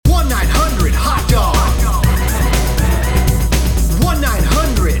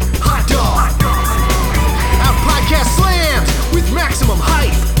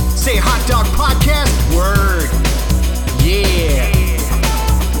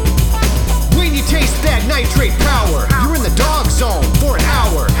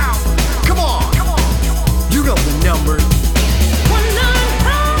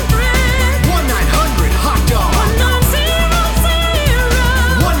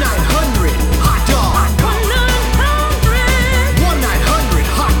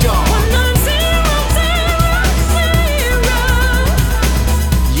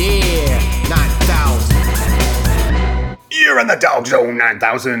Zzone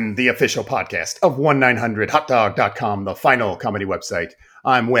 9000, the official podcast of 1900hotdog.com, the final comedy website.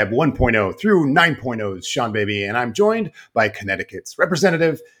 I'm Web 1.0 through 9.0's Seanbaby, and I'm joined by Connecticut's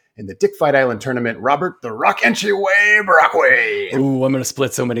representative in the Dick Fight Island tournament, Robert the Rock Entryway Brockway. Ooh, I'm going to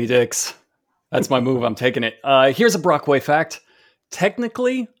split so many dicks. That's my move. I'm taking it. Here's a Brockway fact.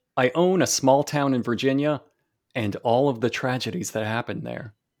 Technically, I own a small town in Virginia and all of the tragedies that happened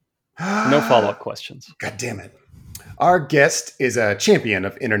there. No follow-up questions. God damn it. Our guest is a champion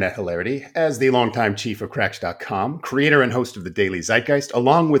of internet hilarity as the longtime chief of Cracks.com, creator and host of the Daily Zeitgeist,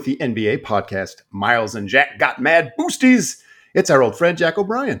 along with the NBA podcast, Miles and Jack Got Mad Boosties. It's our old friend, Jack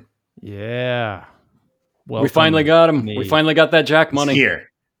O'Brien. Yeah. We finally got him. We finally got that Jack money. He's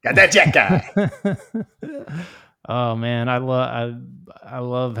here. Got that Jack guy. Oh man, I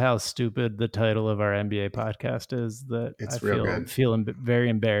love how stupid the title of our NBA podcast is. That it's feeling very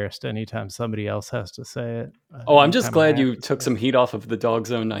embarrassed anytime somebody else has to say it. I'm just glad you took some heat off of the Dog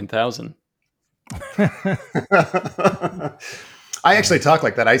Zone 9000. I actually talk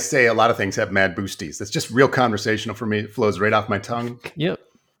like that. I say a lot of things have mad boosties. It's just real conversational for me. It flows right off my tongue. Yep.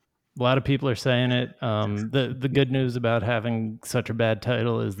 A lot of people are saying it. The good news about having such a bad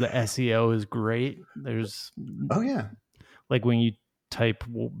title is the SEO is great. There's like when you type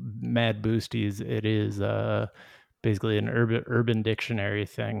Mad Boosties, it is basically an urban dictionary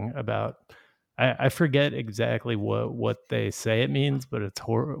thing about. I forget exactly what they say it means, but it's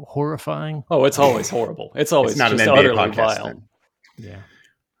horrifying. Oh, it's always horrible. It's always not just an NBA utterly podcast, vile. then.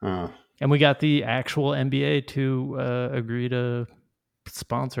 Yeah. And we got the actual NBA to agree to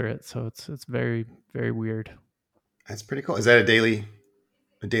sponsor it, so it's very, very weird. That's pretty cool. Is that a daily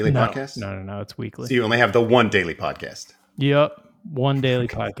podcast? No, it's weekly. So you only have the one daily podcast. Yep, one daily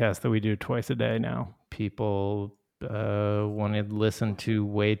podcast that we do twice a day now. People want to listen to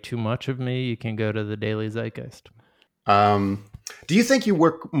way too much of me, you can go to the Daily Zeitgeist. Do you think you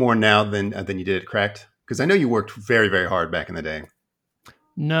work more now than you did at Cracked? Because I know you worked very, very hard back in the day.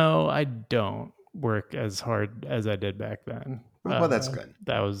 No, I don't work as hard as I did back then. Well, that's good.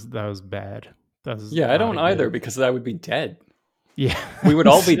 That was bad. I don't either, because I would be dead. Yeah, we would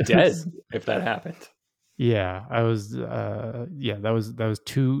all be dead if that happened. Yeah, I was. That was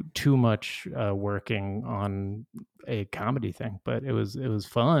too much working on a comedy thing, but it was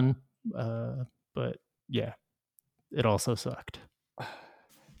fun. But yeah, it also sucked.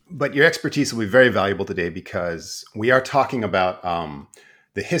 But your expertise will be very valuable today because we are talking about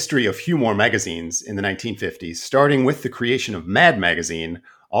the history of humor magazines in the 1950s, starting with the creation of Mad Magazine,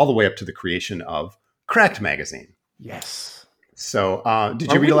 all the way up to the creation of Cracked Magazine. Yes. So,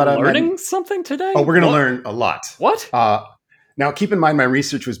 did you read a lot of learning something today? Oh, we're going to learn a lot. What? Now, keep in mind, my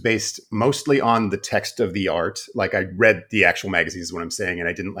research was based mostly on the text of the art. Like, I read the actual magazines, is what I'm saying, and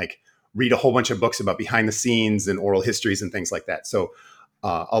I didn't read a whole bunch of books about behind the scenes and oral histories and things like that. So,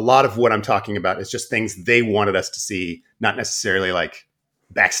 a lot of what I'm talking about is just things they wanted us to see, not necessarily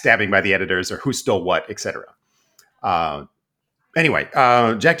backstabbing by the editors or who stole what, etc. Anyway,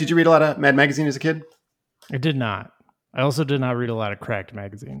 Jack, did you read a lot of Mad Magazine as a kid? I did not. I also did not read a lot of Cracked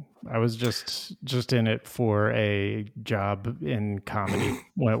Magazine. I was just in it for a job in comedy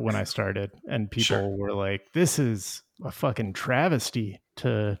when I started, and people were like, "This is a fucking travesty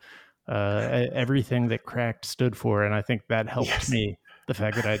to everything that Cracked stood for," and I think that helped me. The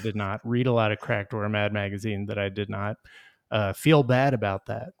fact that I did not read a lot of Cracked or Mad Magazine, that I did not feel bad about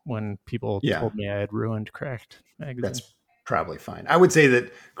that when people told me I had ruined Cracked Magazine. That's probably fine. I would say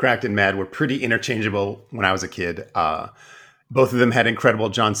that Cracked and Mad were pretty interchangeable when I was a kid. Both of them had incredible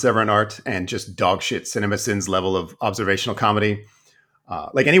John Severin art and just dog shit CinemaSins level of observational comedy.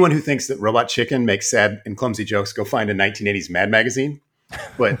 Anyone who thinks that Robot Chicken makes sad and clumsy jokes, go find a 1980s Mad Magazine.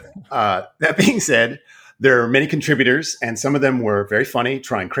 But that being said, there are many contributors, and some of them were very funny,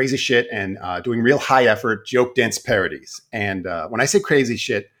 trying crazy shit and doing real high-effort, joke-dense parodies. And when I say crazy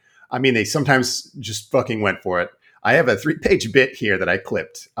shit, I mean they sometimes just fucking went for it. I have a 3-page bit here that I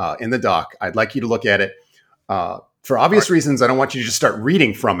clipped in the doc. I'd like you to look at it. For obvious reasons, I don't want you to just start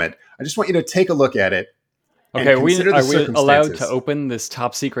reading from it. I just want you to take a look at it. Okay, are we allowed to open this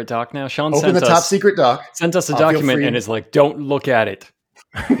top secret doc now? Sean open the top secret doc. Sent us a document and is like, don't look at it.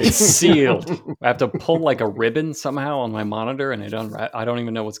 It's sealed. I have to pull a ribbon somehow on my monitor, and I don't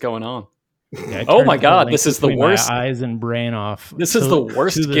even know what's going on. Yeah, oh my God, this is the worst. My eyes and brain off. This is the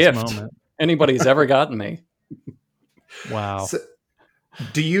worst gift anybody's ever gotten me. Wow. So,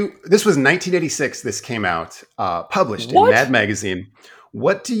 this was 1986. This came out, published in Mad Magazine.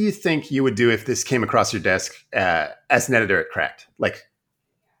 What do you think you would do if this came across your desk as an editor at Cracked?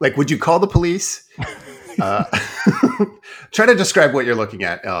 Would you call the police? Try to describe what you're looking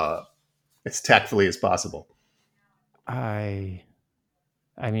at as tactfully as possible. I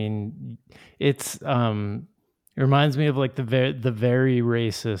mean, it's it reminds me of like the very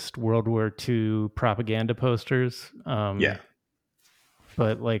racist World War II propaganda posters. Yeah,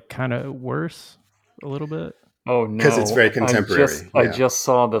 But like kind of worse a little bit. Oh because it's no! very I just contemporary. I Yeah, just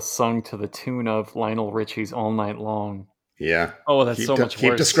saw the sung to the tune of Lionel Richie's "All Night Long." yeah. Oh, that's so much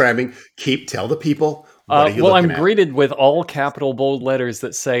Keep worse. describing. Tell the people what are you Well, looking I'm at. greeted with all capital bold letters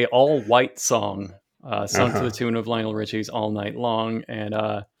that say "All White Song," sung to Uh-huh. the tune of Lionel Richie's "All Night Long," and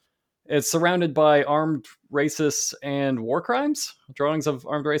it's surrounded by armed racists and war crimes, drawings of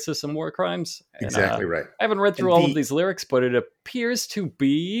armed racists and war crimes. And Exactly right. I haven't read through And all of the these lyrics, but it appears to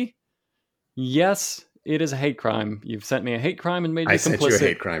be yes, it is a hate crime. You've sent me a hate crime and made I me sent you a complicit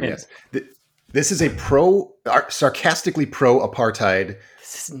hate crime. in Yes, it. this is a sarcastically pro apartheid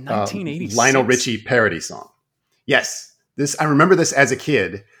This is Lionel 1986. Richie parody song. Yes, this I remember this as a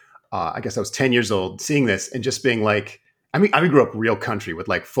kid. I guess I was 10 years old, seeing this and just being like, I grew up real country with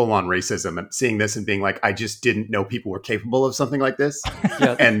like full on racism, and seeing this and being like, I just didn't know people were capable of something like this.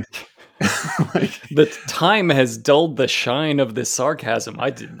 Yeah, And like, the time has dulled the shine of this sarcasm. I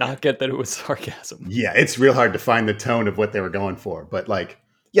did not get that it was sarcasm. yeah, it's real hard to find the tone of what they were going for. But like,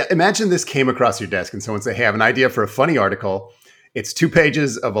 yeah, imagine this came across your desk and someone say, hey, I have an idea for a funny article. It's 2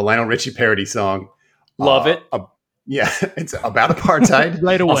 pages of a Lionel Richie parody song. Love it. Yeah, it's about apartheid.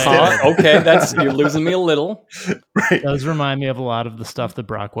 Right away. Okay, you're losing me a little. Right. It does remind me of a lot of the stuff that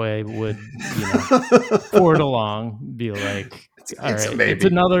Brockway would, forward along, be like, all right, it's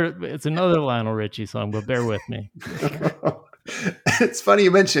another Lionel Richie song, but bear with me. It's funny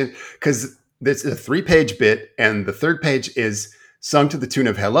you mentioned, because there's a 3-page bit, and the 3rd page is sung to the tune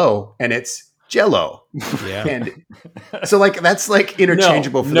of "Hello," and it's Jello. Yeah. And so like that's like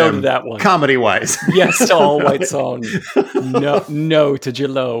interchangeable for no them to that one. comedy wise. Yes to all white song. No to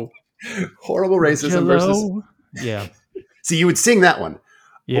Jello. Horrible racism versus. Yeah. See, you would sing that one.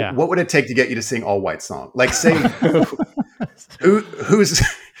 Yeah. What would it take to get you to sing all white song? Like, say, whose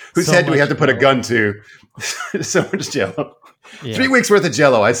head do we have to put a gun to? So much Jello. Yeah. 3 weeks worth of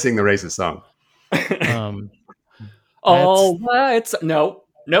Jello. I sing the racist song. All white.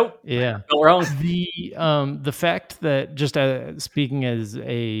 Nope. Yeah. All wrong. The fact that, just speaking as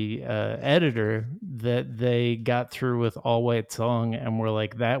a editor, that they got through with all white song and were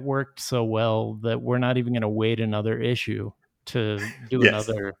like, that worked so well that we're not even going to wait another issue to do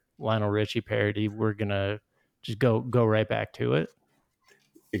another Lionel Richie parody. We're gonna just go right back to it.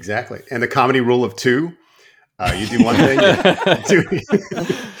 Exactly. And the comedy rule of 2. You do one thing.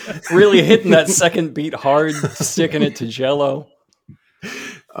 Really hitting that second beat hard, sticking it to Jello.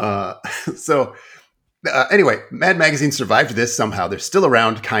 Anyway, Mad Magazine survived this somehow. They're still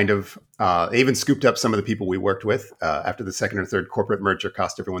around, kind of. They even scooped up some of the people we worked with after the 2nd or 3rd corporate merger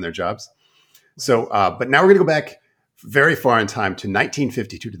cost everyone their jobs. So, but now we're going to go back very far in time to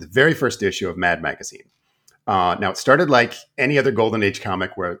 1952, to the very first issue of Mad Magazine. Now, it started like any other Golden Age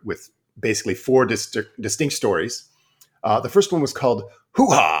comic, with basically 4 distinct stories. The first one was called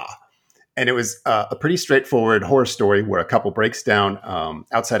Hoo-Ha! And it was a pretty straightforward horror story where a couple breaks down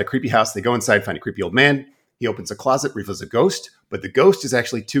outside a creepy house. They go inside, find a creepy old man. He opens a closet, reveals a ghost, but the ghost is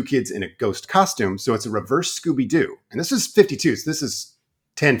actually 2 kids in a ghost costume. So it's a reverse Scooby-Doo. And this is 52. So this is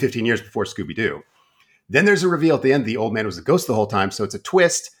 10, 15 years before Scooby-Doo. Then there's a reveal at the end. The old man was a ghost the whole time. So it's a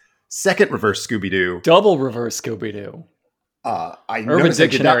twist. Second reverse Scooby-Doo. Double reverse Scooby-Doo. Urban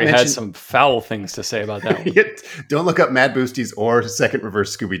Dictionary had some foul things to say about that one. Don't look up Mad Boosties or second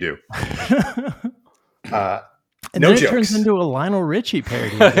reverse Scooby-Doo. And then it turns into a Lionel Richie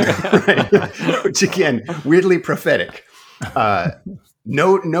parody. Right. Which again, weirdly prophetic.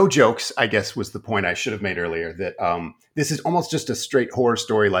 No jokes, I guess, was the point I should have made earlier, that this is almost just a straight horror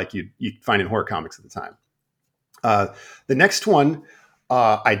story like you'd find in horror comics at the time. The next one,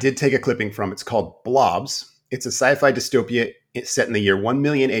 I did take a clipping from. It's called Blobs. It's a sci-fi dystopia set in the year 1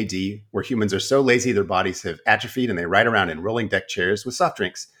 million AD, where humans are so lazy their bodies have atrophied and they ride around in rolling deck chairs with soft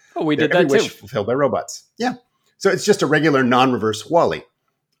drinks. Oh, we did that too. Fulfilled by robots. Yeah. So it's just a regular non-reverse Wall-E.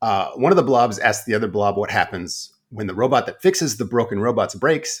 One of the blobs asks the other blob what happens when the robot that fixes the broken robots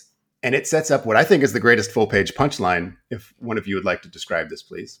breaks, and it sets up what I think is the greatest full-page punchline. If one of you would like to describe this,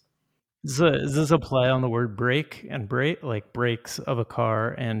 please. Is this a play on the word break and break, like brakes of a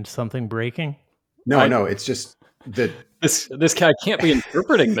car and something breaking? No, it's just that this guy can't be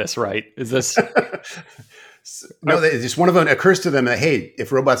interpreting this right. Is this? No, just one of them occurs to them that, hey,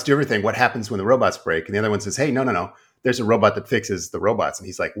 if robots do everything, what happens when the robots break? And the other one says, hey, no, there's a robot that fixes the robots. And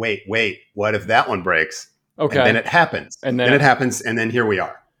he's like, wait, what if that one breaks? Okay. And then it happens. And then it happens. And then here we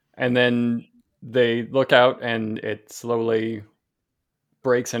are. And then they look out and it slowly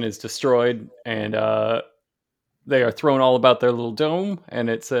breaks and is destroyed. And they are thrown all about their little dome, and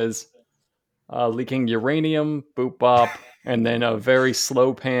it says leaking uranium, boop bop, and then a very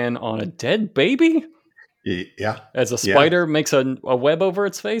slow pan on a dead baby Yeah. as a spider makes a web over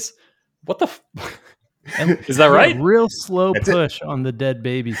its face. What the? And Is that right? Real slow That's push on the dead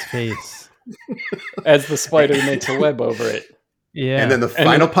baby's face. As the spider makes a web over it. Yeah. And then the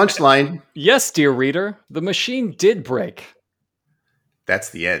final punchline. Yes, dear reader, the machine did break. That's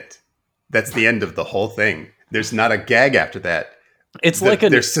the end. That's the end of the whole thing. There's not a gag after that.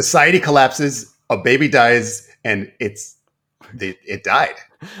 Their society collapses, a baby dies, and it died.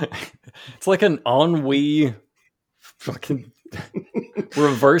 It's like an ennui fucking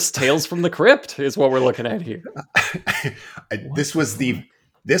reverse Tales from the Crypt is what we're looking at here. This was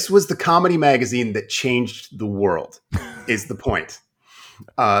the comedy magazine that changed the world, is the point.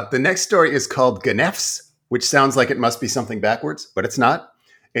 The next story is called Ganefs, which sounds like it must be something backwards, but it's not.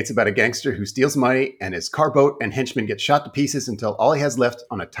 It's about a gangster who steals money and his car boat and henchmen get shot to pieces until all he has left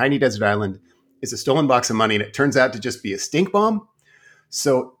on a tiny desert island is a stolen box of money, and it turns out to just be a stink bomb.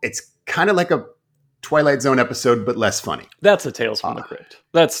 So it's kind of like a Twilight Zone episode, but less funny. That's a Tales from the Crypt.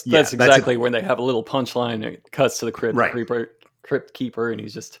 That's exactly when they have a little punchline and it cuts to the crypt keeper, and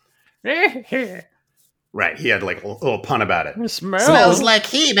he's just... Right, he had like a little pun about it. It Smells like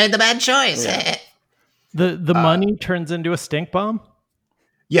he made the bad choice. Yeah. The money turns into a stink bomb?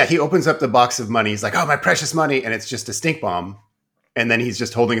 Yeah, he opens up the box of money. He's like, oh, my precious money. And it's just a stink bomb. And then he's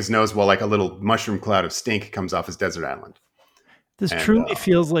just holding his nose while like a little mushroom cloud of stink comes off his desert island. This truly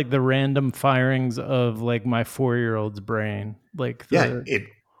feels like the random firings of like my 4-year-old's brain. Like it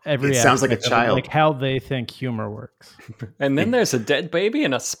every sounds like a aspect of it, child. like how they think humor works. And then there's a dead baby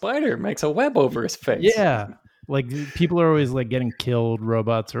and a spider makes a web over his face. Yeah. Like people are always like getting killed.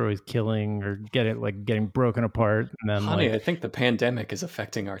 Robots are always killing or getting broken apart. And then Honey, I think the pandemic is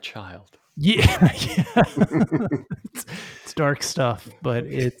affecting our child. Yeah. It's dark stuff, but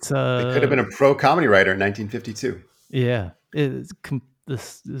it's It could have been a pro comedy writer in 1952. Yeah. This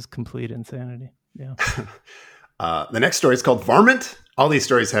is complete insanity. Yeah. The next story is called Varmint. All these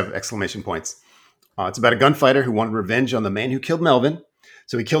stories have exclamation points. It's about a gunfighter who wanted revenge on the man who killed Melvin.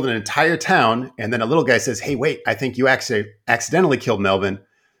 So he killed an entire town, and then a little guy says, hey, wait, I think you actually accidentally killed Melvin.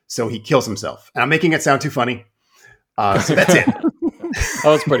 So he kills himself. And I'm making it sound too funny. So that's it. That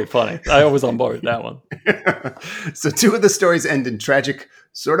was pretty funny. I was on board with that one. So 2 of the stories end in tragic,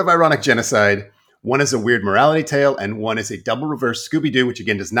 sort of ironic genocide. One is a weird morality tale, and one is a double reverse Scooby-Doo, which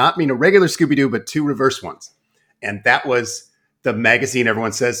again does not mean a regular Scooby-Doo, but 2 reverse ones. And that was the magazine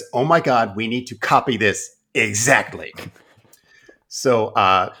everyone says, oh my God, we need to copy this exactly.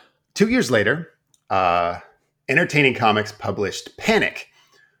 So 2 years later, Entertaining Comics published Panic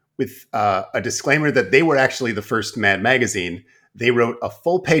with a disclaimer that they were actually the first Mad magazine. They wrote a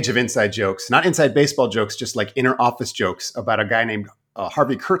full page of inside jokes, not inside baseball jokes, just like inner office jokes about a guy named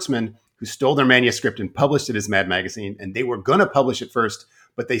Harvey Kurtzman who stole their manuscript and published it as Mad magazine. And they were going to publish it first,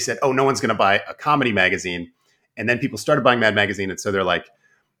 but they said, oh, no one's going to buy a comedy magazine. And then people started buying Mad magazine. And so they're like,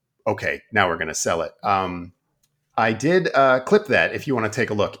 okay, now we're going to sell it. I did clip that if you want to take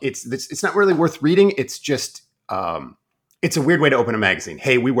a look. It's not really worth reading. It's just, it's a weird way to open a magazine.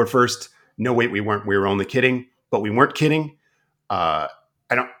 Hey, we were first. No, wait, we weren't. We were only kidding, but we weren't kidding. I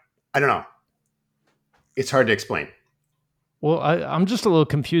don't know. It's hard to explain. Well, I'm just a little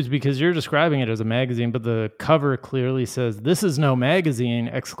confused because you're describing it as a magazine, but the cover clearly says, this is no magazine,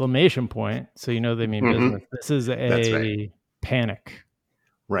 exclamation point. So, you know, they mean business. This is a Panic.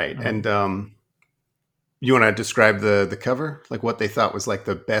 Right. And you want to describe the cover? Like what they thought was like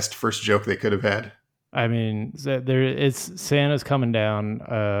the best first joke they could have had? I mean, it's Santa's coming down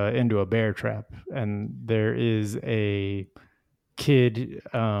into a bear trap, and there is a kid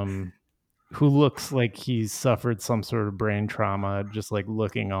who looks like he's suffered some sort of brain trauma, just like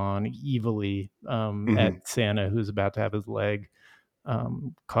looking on evilly at Santa, who's about to have his leg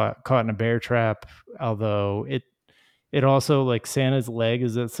caught in a bear trap. Although it also, like, Santa's leg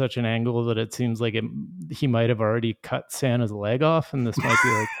is at such an angle that it seems like he might have already cut Santa's leg off, and this might be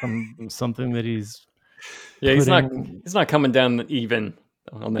like something that he's he's not coming down even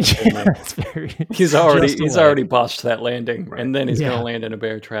on that. He's already botched that landing, right. And then he's going to land in a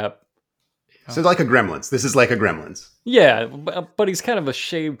bear trap. So like a Gremlins. This is like a Gremlins. Yeah, but he's kind of a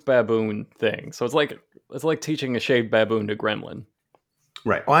shaved baboon thing. So it's like teaching a shaved baboon to gremlin.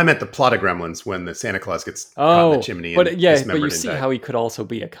 Right. Well, I meant the plot of Gremlins when the Santa Claus gets caught in the chimney. But you see how he could also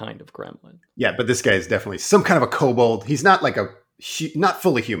be a kind of gremlin. Yeah, but this guy is definitely some kind of a kobold. He's not like not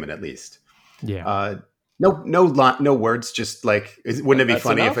fully human, at least. Yeah. No words. Just like, wouldn't it be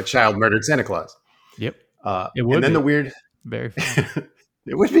funny if a child murdered Santa Claus? Yep. It would. And then the weird. Very funny.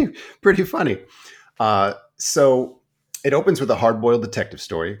 It would be pretty funny. So it opens with a hard-boiled detective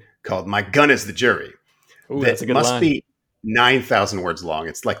story called "My Gun Is the Jury." Ooh, that's a That good must line. be 9,000 words long.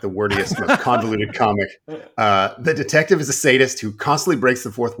 It's like the wordiest, most convoluted comic. The detective is a sadist who constantly breaks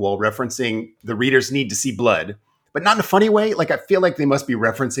the fourth wall, referencing the reader's need to see blood, but not in a funny way. Like, I feel like they must be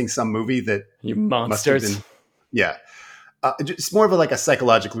referencing some movie that You must have monsters. been, yeah. It's more of like a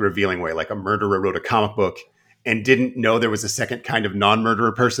psychologically revealing way, like a murderer wrote a comic book and didn't know there was a second kind of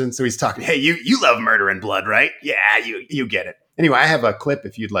non-murderer person. So he's talking, hey, you love murder and blood, right? Yeah, you get it. Anyway, I have a clip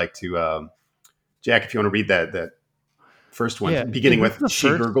if you'd like to, Jack, if you want to read that first one, Yeah, is beginning this with the "She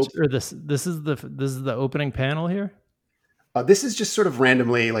first gurgled." or this is the opening panel here? This is just sort of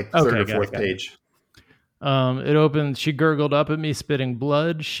randomly like third Okay, or got it, fourth got it. page. It opened. She gurgled up at me, spitting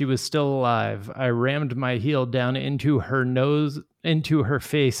blood. She was still alive. I rammed my heel down into her nose, into her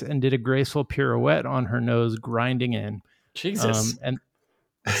face, and did a graceful pirouette on her nose, grinding in. Jesus. And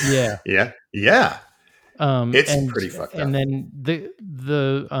yeah, Yeah, it's and pretty fucked up. then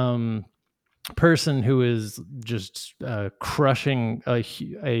the person who is just crushing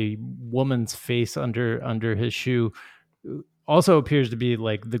a woman's face under his shoe also appears to be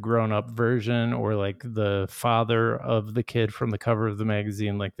like the grown-up version or like the father of the kid from the cover of the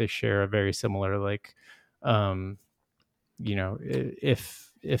magazine. Like they share a very similar like um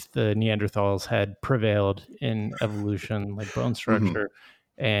if the Neanderthals had prevailed in evolution, like bone Mhm. structure.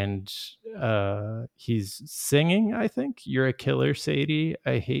 And he's singing, I think, "You're a killer, Sadie.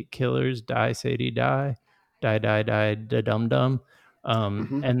 I hate killers. Die, Sadie, die. Die, die, die, da dum dum."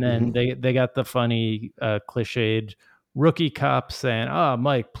 Mhm. And then Mhm. they got the funny cliched rookie cop saying, "Ah,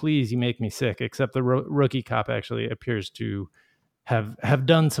 Mike, please, you make me sick." Except the rookie cop actually appears to have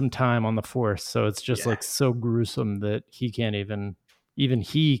done some time on the force, so it's just Yeah. like so gruesome that he can't even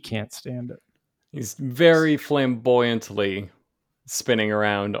he can't stand it. He's very flamboyantly spinning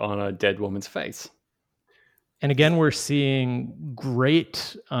around on a dead woman's face. And again, we're seeing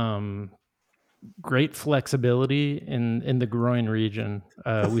great flexibility in the groin region.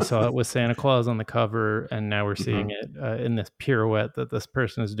 We saw it with Santa Claus on the cover, and now we're seeing Mhm. it in this pirouette that this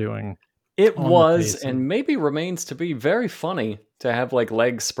person is doing It on the was face. and maybe remains to be very funny to have like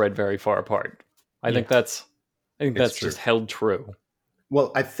legs spread very far apart. I think Yeah. that's I think It's that's true. just held true.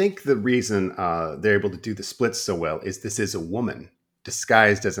 Well, I think the reason they're able to do the splits so well is this is a woman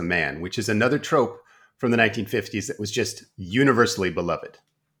disguised as a man, which is another trope from the 1950s that was just universally beloved.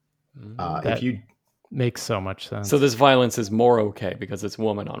 If That you makes so much sense. So this violence is more okay because it's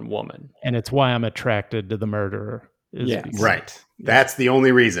woman on woman. And it's why I'm attracted to the murderer. Yes. right, that's the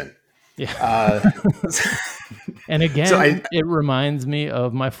only reason. Yeah. Uh, And again, So I- it reminds me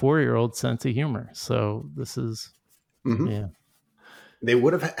of my 4-year-old sense of humor. So this is, Mhm. yeah. They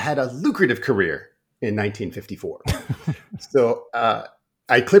would have had a lucrative career in 1954. So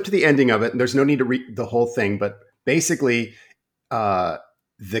I clipped the ending of it, and there's no need to read the whole thing, but basically,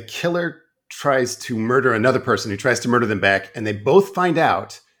 the killer tries to murder another person who tries to murder them back, and they both find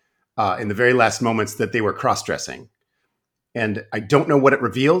out in the very last moments that they were cross-dressing. And I don't know what it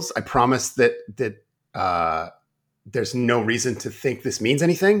reveals. I promise that there's no reason to think this means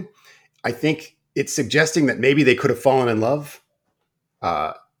anything. I think it's suggesting that maybe they could have fallen in love,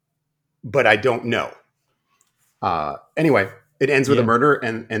 but I don't know. Anyway, it ends with a murder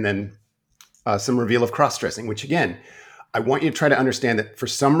and then some reveal of cross-dressing, which again, I want you to try to understand that for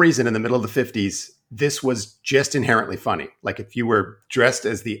some reason in the middle of the 50s, this was just inherently funny. Like if you were dressed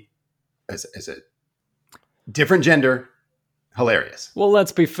as a different gender, hilarious. Well,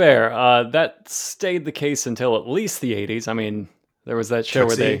 let's be fair. That stayed the case until at least the 80s. I mean, there was that show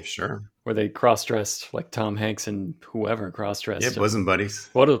Sure. where they cross-dressed like Tom Hanks and whoever cross-dressed. Yeah, bosom buddies.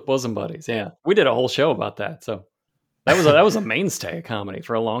 Bosom buddies. Yeah, we did a whole show about that. So that was a mainstay of comedy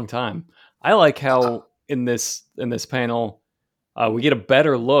for a long time. I like how in this panel we get a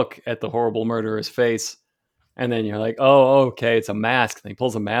better look at the horrible murderer's face, and then you're like, oh, okay, it's a mask. And he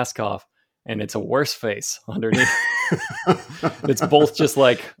pulls a mask off, and it's a worse face underneath. It's both just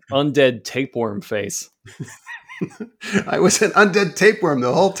like undead tapeworm face. I was an undead tapeworm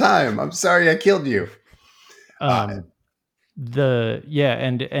the whole time. I'm sorry I killed you. And to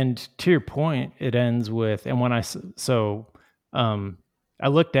your point, it ends with, and when I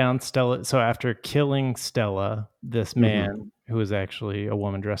looked down Stella. So after killing Stella, this man who is actually a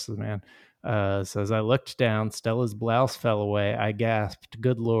woman dressed as a man, says, I looked down, Stella's blouse fell away. I gasped,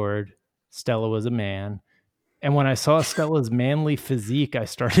 good Lord, Stella was a man. And when I saw Stella's manly physique, I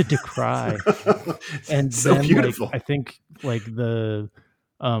started to cry. And so then, beautiful. like, I think like the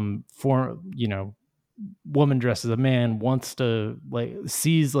woman dressed as a man wants to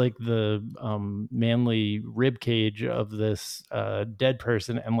sees like the manly rib cage of this dead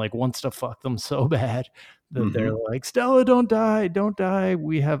person and like wants to fuck them so bad that they're like, Stella, don't die, don't die.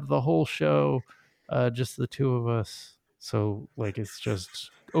 We have the whole show, just the two of us. So like it's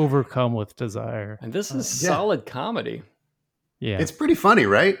just overcome with desire. And this is Yeah. solid comedy. Yeah. It's pretty funny,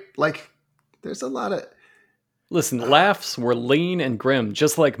 right? Like, there's a lot of... Listen, laughs were lean and grim,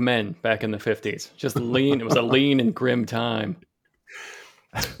 just like men back in the 50s. Just lean. It was a lean and grim time.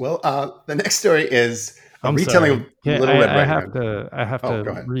 Well, the next story is a I'm retelling sorry. of Yeah, Little Red I Riding have Hood. to I have Oh, go to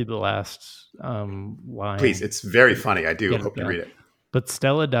ahead. read the last line. Please, it's very funny. I do Get it hope you done. read it. But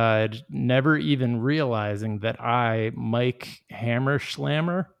Stella died, never even realizing that I, Mike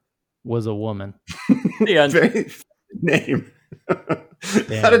Hammerschlammer, was a woman. The end. Very name.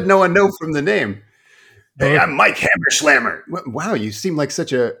 Yeah. How did no one know from the name? Hey, Both- I'm Mike Hammerschlammer. Wow, you seem like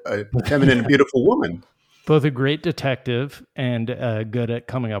such a feminine and beautiful woman. Both a great detective and good at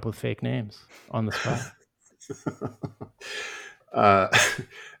coming up with fake names on the spot.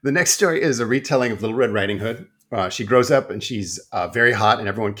 The next story is a retelling of Little Red Riding Hood. She grows up and she's very hot and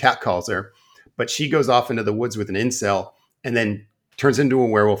everyone catcalls her, but she goes off into the woods with an incel and then turns into a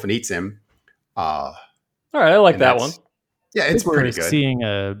werewolf and eats him. All right, I like And that that's- one. Yeah, it's We're pretty good. seeing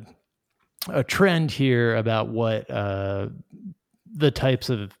a trend here about what the types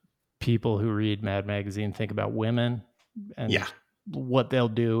of people who read Mad Magazine think about women and Yeah. what they'll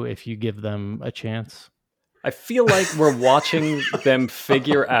do if you give them a chance. I feel like we're watching them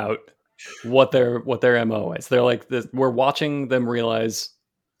figure out what their MO is. They're like this, we're watching them realize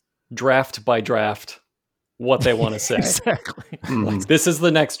draft by draft what they want to say. Exactly. Like, this is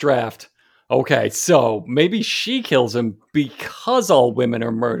the next draft. Okay, so maybe she kills him because all women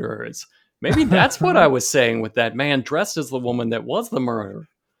are murderers. Maybe that's what I was saying with that man dressed as the woman that was the murderer.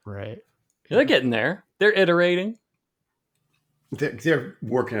 Right. They're getting there. They're iterating. They're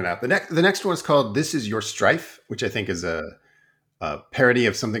working it out. The next one is called "This Is Your Strife," which I think is a parody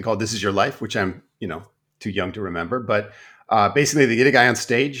of something called "This Is Your Life," which I'm too young to remember. But basically, they get a guy on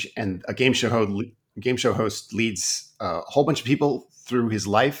stage, and a game show host leads a whole bunch of people through his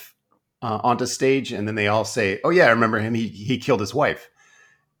life onto stage, and then they all say, "Oh yeah, I remember him. He killed his wife,"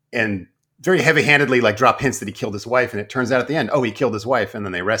 and very heavy-handedly like drop hints that he killed his wife, and it turns out at the end, oh, he killed his wife, and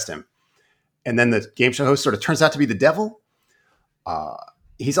then they arrest him. And then the game show host sort of turns out to be the devil.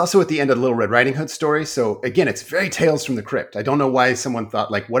 He's also at the end of the Little Red Riding Hood story. So again, it's very Tales from the Crypt. I don't know why someone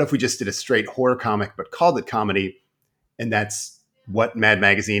thought, like, what if we just did a straight horror comic, but called it comedy? And that's what Mad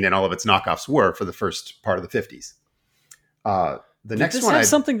Magazine and all of its knockoffs were for the first part of the 50s. The Did next this one, have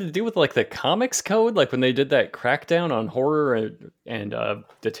something to do with like the comics code? Like when they did that crackdown on horror and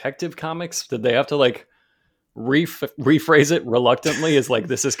detective comics, did they have to like rephrase it reluctantly as like,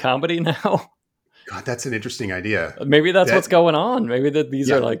 this is comedy now? God, that's an interesting idea. Maybe that's what's going on. Maybe that these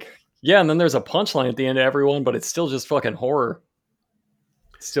are like, and then there's a punchline at the end of everyone, but it's still just fucking horror.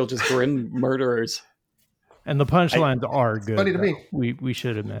 It's still just grim murderers. And the punchlines are good. Funny to me. We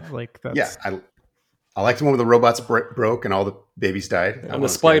should admit, like that's Yeah, I liked the one where the robots broke and all the babies died. And the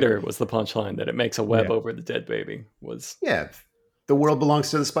spider was the punchline, that it makes a web Yeah. over the dead baby. Was Yeah, the world belongs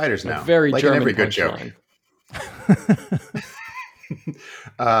to the spiders now. a very like German in every good joke. punchline.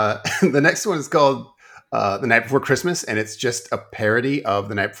 The next one is called The Night Before Christmas, and it's just a parody of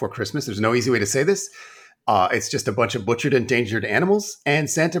The Night Before Christmas. There's no easy way to say this. It's just a bunch of butchered, endangered animals, and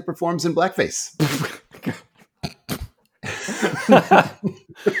Santa performs in blackface.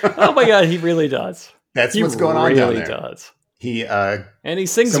 Oh my god, he really does. That's He what's going on down really there. does. He, And he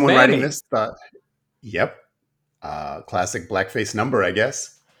sings someone Mammy. writing this thought, yep, classic blackface number, I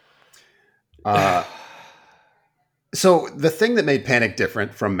guess. So the thing that made Panic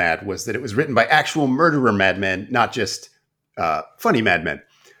different from Mad was that it was written by actual murderer madmen, not just funny madmen.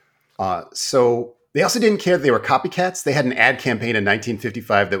 So they also didn't care that they were copycats. They had an ad campaign in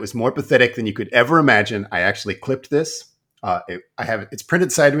 1955 that was more pathetic than you could ever imagine. I actually clipped this. It's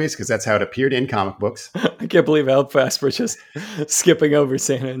printed sideways because that's how it appeared in comic books. I can't believe how fast we're just skipping over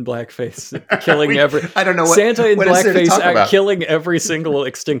Santa in blackface, killing I don't know what Santa in what is there to blackface, talk about? killing every single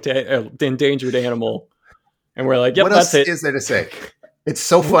extinct, endangered animal, and we're like, "Yep, What that's else it." is there to say? It's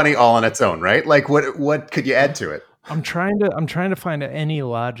so funny all on its own, right? Like what could you add to it? I'm trying to find any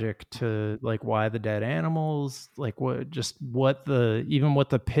logic to like why the dead animals, like what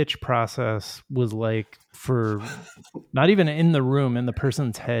the pitch process was like for not even in the room, in the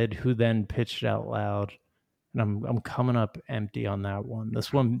person's head who then pitched out loud. And I'm coming up empty on that one.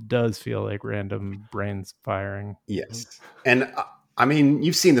 This one does feel like random brains firing. Yes. And I mean,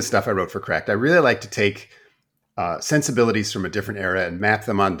 you've seen the stuff I wrote for Cracked. I really like to take sensibilities from a different era and map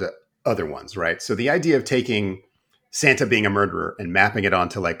them onto other ones, right? So the idea of taking Santa being a murderer and mapping it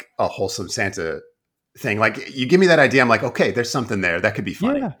onto like a wholesome Santa thing, like you give me that idea, I'm like, okay, there's something there that could be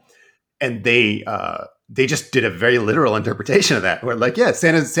funny. Yeah. And they they just did a very literal interpretation of that. Where like, yeah,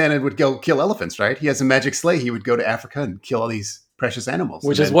 Santa would go kill elephants, right? He has a magic sleigh. He would go to Africa and kill all these precious animals.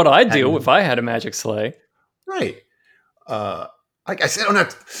 Which is what I'd do if I had a magic sleigh. Right. Like I said, I don't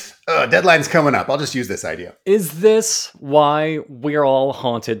have deadline's coming up. I'll just use this idea. Is this why we're all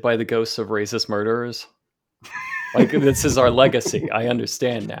haunted by the ghosts of racist murderers? Like, this is our legacy. I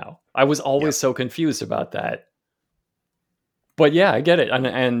understand now. I was always so confused about that. But yeah, I get it.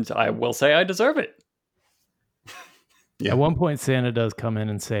 And I will say I deserve it. Yeah. At one point, Santa does come in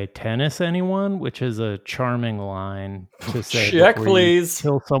and say, "Tennis, anyone?" Which is a charming line to say. Check, please.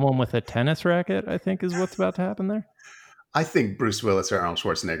 Kill someone with a tennis racket, I think is what's about to happen there. I think Bruce Willis or Arnold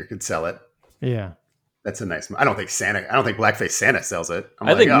Schwarzenegger could sell it. Yeah. That's a nice. I don't think Blackface Santa sells it.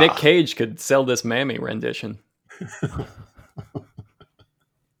 I think Nick Cage could sell this Mammy rendition.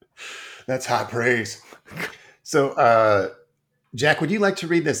 That's high praise. So, Jack, would you like to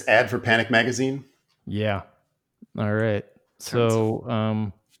read this ad for Panic Magazine? Yeah. All right.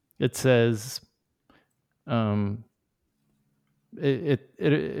 So it says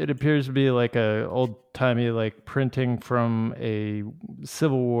it appears to be like a old-timey like printing from a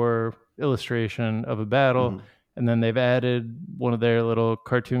Civil War illustration of a battle, and then they've added one of their little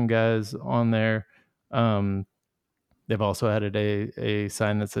cartoon guys on there. They've also added a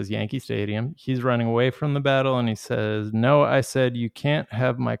sign that says Yankee Stadium. He's running away from the battle, and he says, "No, I said you can't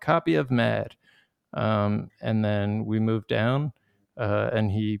have my copy of Mad." And then we move down,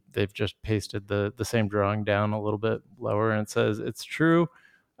 and they've just pasted the same drawing down a little bit lower, and it says, "It's true.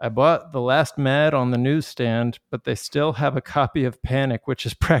 I bought the last Mad on the newsstand, but they still have a copy of Panic, which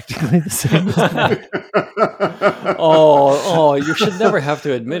is practically the same as Mad." Oh, you should never have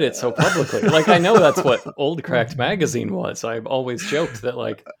to admit it so publicly. Like, I know that's what Old Cracked magazine was. I've always joked that,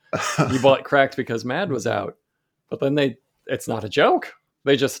 like, you bought Cracked because Mad was out. But then it's not a joke.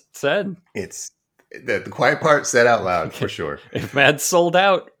 They just said. It's the quiet part said out loud, for sure. If Mad's sold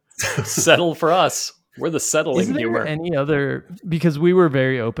out, settle for us. We're the settling humor. Any other, because we were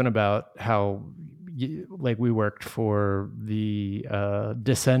very open about how like we worked for the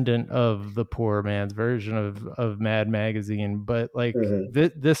descendant of the poor man's version of Mad Magazine, but like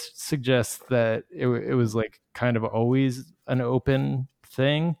this suggests that it was like kind of always an open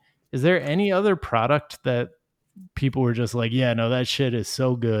thing. Is there any other product that people were just like, yeah, no, that shit is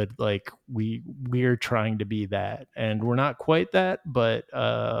so good, like we're trying to be that, and we're not quite that, but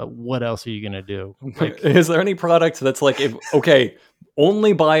what else are you gonna do? Like, is there any product that's like,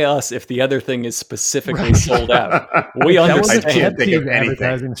 only buy us if the other thing is specifically sold out? We understand. I can't think of anything.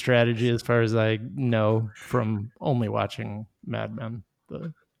 Advertising strategy, as far as I know from only watching Mad Men,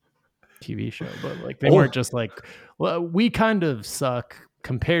 the TV show, but like they weren't just like, well, we kind of suck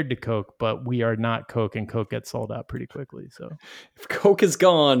compared to Coke, but we are not Coke, and Coke gets sold out pretty quickly. So if Coke is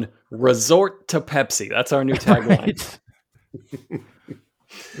gone, resort to Pepsi. That's our new tagline.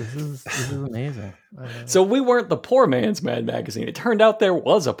 This is amazing. So we weren't the poor man's Mad Magazine. It turned out there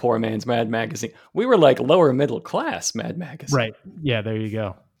was a poor man's Mad Magazine. We were like lower middle class Mad Magazine. Right. Yeah, there you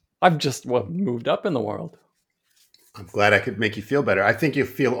go. I've just moved up in the world. I'm glad I could make you feel better. I think you'll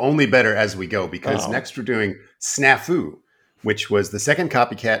feel only better as we go, because next we're doing Snafu, which was the second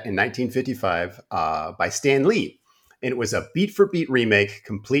copycat in 1955 by Stan Lee. And it was a beat-for-beat remake,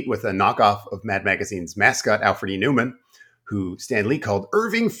 complete with a knockoff of Mad Magazine's mascot, Alfred E. Newman, who Stan Lee called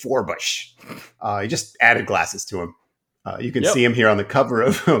Irving Forbush. He just added glasses to him. You can see him here on the cover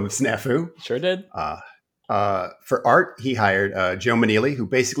of Snafu. Sure did. For art, he hired Joe Maneely, who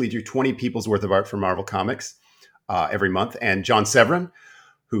basically drew 20 people's worth of art for Marvel Comics every month, and John Severin,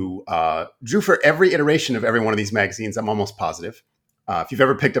 who drew for every iteration of every one of these magazines, I'm almost positive. If you've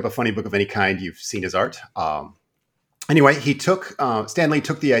ever picked up a funny book of any kind, you've seen his art. Anyway, Stan Lee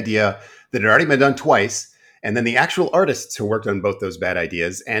took the idea that had already been done twice, and then the actual artists who worked on both those bad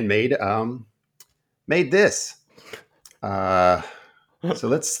ideas and made this. So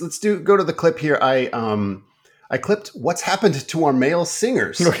let's go to the clip here. I clipped "What's Happened to Our Male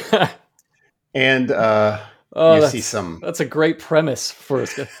Singers," and you see some. That's a great premise for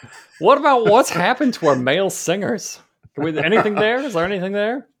us. What about what's happened to our male singers? Anything there? Is there anything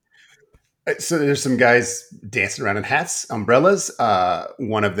there? So there's some guys dancing around in hats, umbrellas,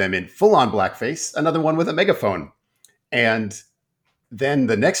 one of them in full-on blackface, another one with a megaphone. And then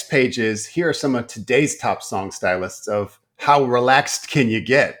the next page is, here are some of today's top song stylists of How Relaxed Can You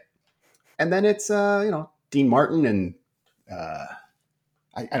Get? And then it's, Dean Martin, and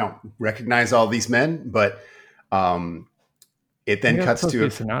I don't recognize all these men, but it then cuts to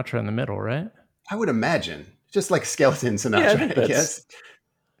Sinatra in the middle, right? I would imagine. Just like Skeleton Sinatra, I guess.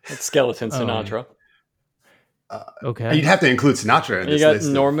 It's Skeleton Sinatra. Okay. You'd have to include Sinatra in this you got list.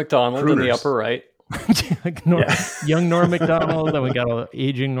 Norm Macdonald in the upper right. Like young Norm Macdonald, then we got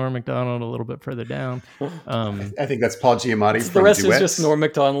aging Norm Macdonald a little bit further down. I think that's Paul Giamatti. The from rest Duets. is just Norm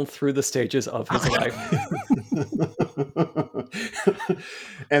Macdonald through the stages of his life.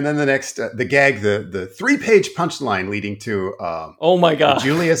 And then the next, the gag, the 3-page punchline leading to oh my god,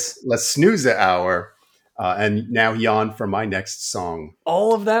 Julius La Snooze Hour, and now yawn for my next song.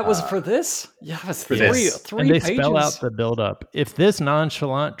 All of that was for this? Yeah, it was for three this. And they pages. spell out the buildup. If this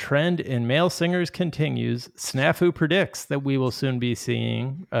nonchalant trend in male singers continues, Snafu predicts that we will soon be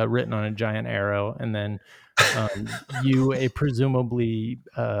seeing written on a giant arrow, and then you, a presumably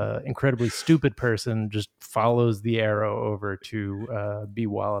incredibly stupid person, just follows the arrow over to be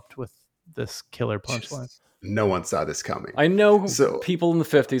walloped with this killer punchline. No one saw this coming. I know people in the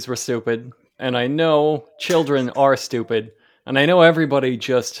 50s were stupid, and I know children are stupid, and I know everybody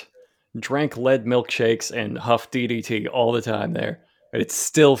just drank lead milkshakes and huffed DDT all the time there, but it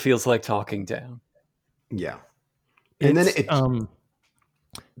still feels like talking down. Yeah. And then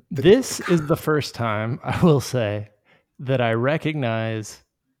this is the first time, I will say, that I recognize,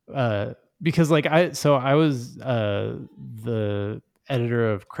 because I was the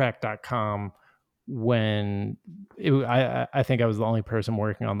editor of crack.com when I think I was the only person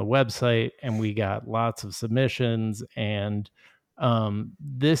working on the website, and we got lots of submissions, and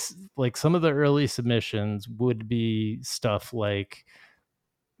this, like, some of the early submissions would be stuff like,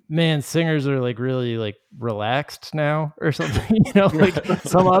 man, singers are like really like relaxed now or something, like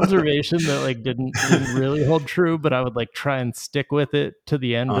some observation that like didn't really hold true, but I would like try and stick with it to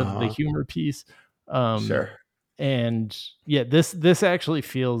the end of the humor piece. Sure. And yeah, this actually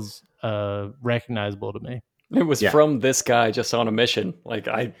feels recognizable to me. It was from this guy just on a mission. Like,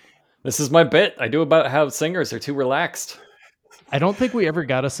 this is my bit I do about how singers are too relaxed. I don't think we ever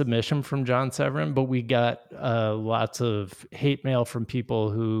got a submission from John Severin, but we got lots of hate mail from people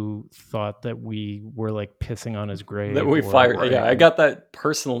who thought that we were like pissing on his grave. That we fired. Yeah, I got that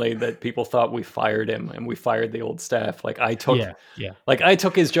personally, that people thought we fired him and we fired the old staff. Like I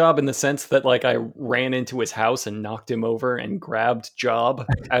took his job in the sense that like I ran into his house and knocked him over and grabbed Job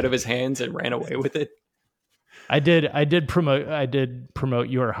out of his hands and ran away with it. I did promote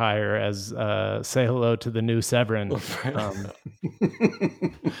your hire as say hello to the new Severin.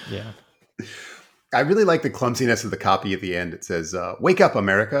 Yeah. I really like the clumsiness of the copy at the end. It says, "Wake up,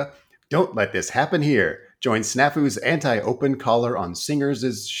 America. Don't let this happen here. Join Snafu's anti-open collar on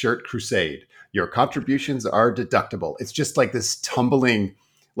Singers' shirt crusade. Your contributions are deductible." It's just like this tumbling,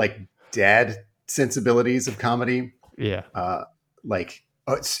 like dad sensibilities of comedy. Yeah.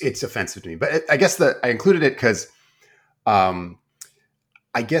 It's offensive to me, but I guess I included it because, I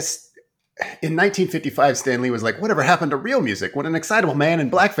guess in 1955, Stan Lee was like, "Whatever happened to real music when an excitable man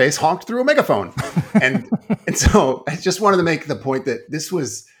in blackface honked through a megaphone?" and so I just wanted to make the point that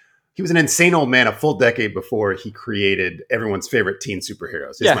he was an insane old man a full decade before he created everyone's favorite teen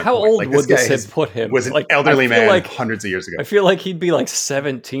superheroes. Yeah, how old would this have put him? Was an elderly man like, hundreds of years ago. I feel like he'd be like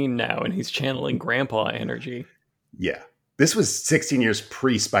 17 now, and he's channeling grandpa energy. Yeah. This was 16 years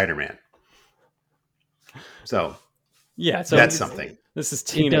pre-Spider-Man. So that's something. This is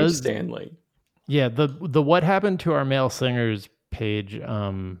teenage Stan Lee. Yeah, the What Happened to Our Male Singers page,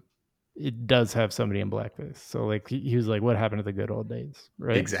 it does have somebody in blackface. So like he was like, "What happened to the good old days?"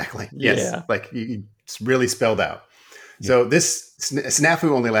 Right? Exactly. Yes. Yeah. Like it's really spelled out. Yeah. So this snafu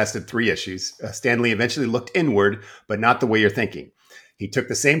only lasted 3 issues. Stan Lee eventually looked inward, but not the way you're thinking. He took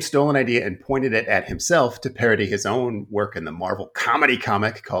the same stolen idea and pointed it at himself to parody his own work in the Marvel comedy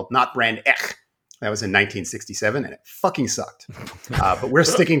comic called Not Brand Ech. That was in 1967, and it fucking sucked. But we're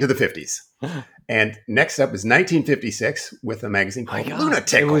sticking to the 50s. And next up is 1956 with a magazine called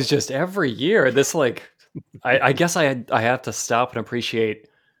Lunatic. It was just every year. This I guess I have to stop and appreciate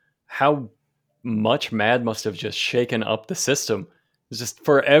how much Mad must have just shaken up the system. It's just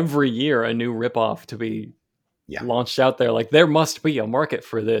for every year a new ripoff to be launched out there. Like there must be a market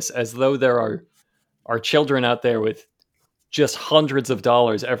for this, as though there are children out there with just hundreds of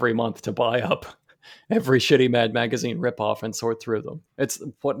dollars every month to buy up every shitty Mad magazine ripoff and sort through them.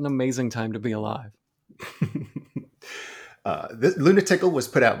 What an amazing time to be alive. The Lunatical was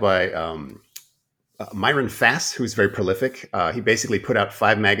put out by Myron Fass, who's very prolific. He basically put out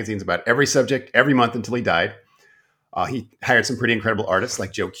 5 magazines about every subject every month until he died. He hired some pretty incredible artists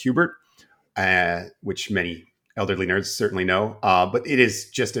like Joe Kubert, which many elderly nerds certainly know. But it is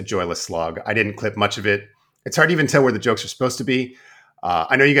just a joyless slog. I didn't clip much of it. It's hard to even tell where the jokes are supposed to be.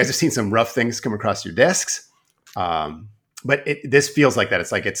 I know you guys have seen some rough things come across your desks. But this feels like that.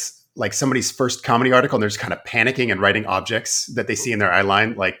 It's like somebody's first comedy article and they're just kind of panicking and writing objects that they see in their eye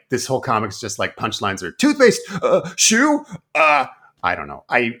line. Like this whole comic's just like punchlines are toothpaste, shoe, I don't know.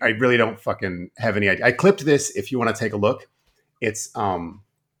 I really don't fucking have any idea. I clipped this. If you want to take a look, it's a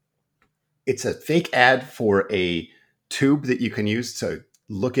fake ad for a tube that you can use to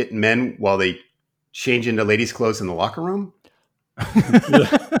look at men while they change into ladies' clothes in the locker room.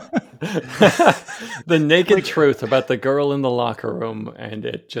 The naked truth about the girl in the locker room, and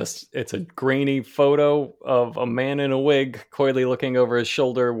it's a grainy photo of a man in a wig coyly looking over his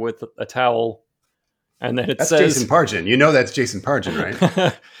shoulder with a towel, and then That's says Jason Pargin. You know that's Jason Pargin,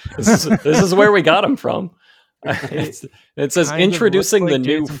 right? this is where we got him from. It says Kind of introducing looks the like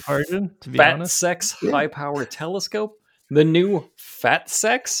new Jason Pargin, to be fat honest. sex high power telescope. The new fat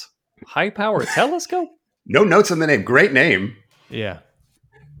sex high power telescope. No notes on the name. Great name. Yeah.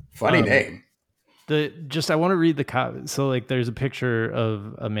 Funny name. I want to read the so like there's a picture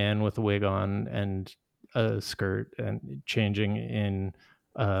of a man with a wig on and a skirt and changing in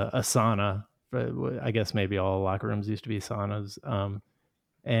a sauna. I guess maybe all locker rooms used to be saunas.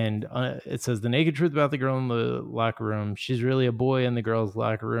 And it says the naked truth about the girl in the locker room. She's really a boy in the girl's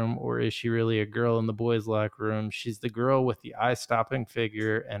locker room, or is she really a girl in the boys' locker room? She's the girl with the eye-stopping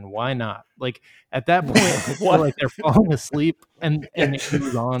figure, and why not? Like at that point, I feel like they're falling asleep, and it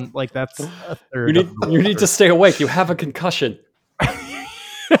goes on. Like that's a third. You need to stay awake. You have a concussion.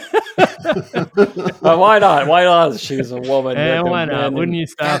 Why not? Why not? She's a woman. And why not? Wouldn't you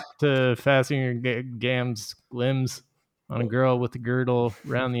stop to fasten your gams limbs on a girl with a girdle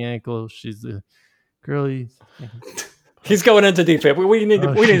around the ankle? She's the girl. He's going into defib. We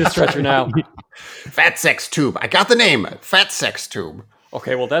need a stretcher now. Fat sex tube. I got the name. Fat sex tube.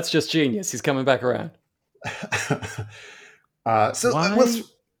 Okay, well that's just genius. He's coming back around.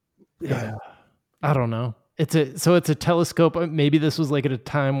 Yeah, I don't know. It's a telescope. Maybe this was like at a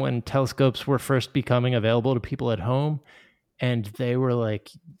time when telescopes were first becoming available to people at home, and they were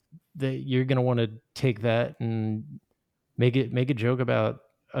like, "You're gonna want to take that and make a joke about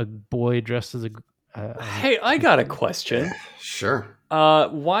a boy dressed as a." Hey, I got a question. Sure.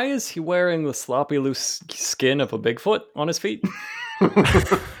 Why is he wearing the sloppy loose skin of a Bigfoot on his feet?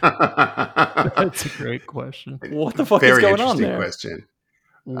 That's a great question. What the fuck is going on there? Question.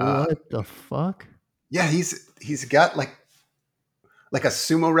 What the fuck? Yeah, he's got like a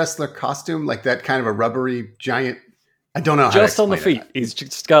sumo wrestler costume, like that kind of a rubbery giant. I don't know how just to on the explain feet. He's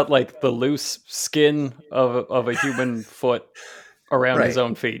just got like the loose skin of a human foot around his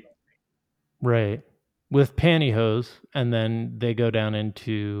own feet. Right. With pantyhose, and then they go down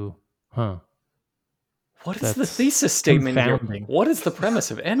into What is the thesis statement here? confounding. What is the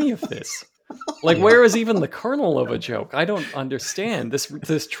premise of any of this? Like, where is even the kernel of a joke? I don't understand.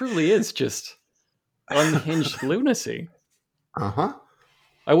 This truly is just unhinged lunacy. Uh-huh.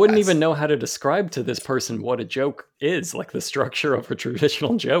 I wouldn't even know how to describe to this person what a joke is, like the structure of a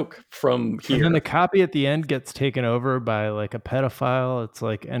traditional joke from here. And then the copy at the end gets taken over by like a pedophile. It's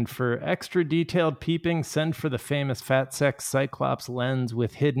like, and for extra detailed peeping, send for the famous fat sex Cyclops lens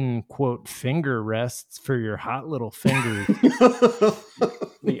with hidden, quote, finger rests for your hot little fingers.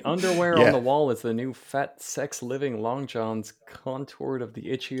 The underwear on the wall is the new fat sex living long johns contoured of the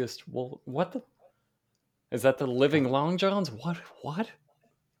itchiest wool. What the? Is that the living long johns? What?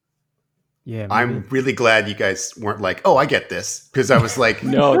 Yeah, maybe. I'm really glad you guys weren't like, oh, I get this, because I was like,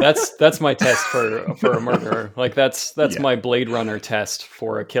 no, that's my test for a murderer. Like that's my Blade Runner test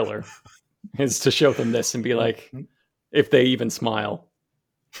for a killer, is to show them this and be like, if they even smile,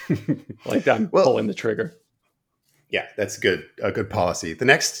 like I'm pulling the trigger. Yeah, that's good. A good policy. The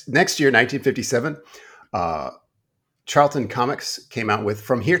next year, 1957, Charlton Comics came out with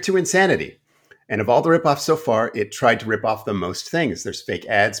From Here to Insanity. And of all the ripoffs so far, it tried to rip off the most things. There's fake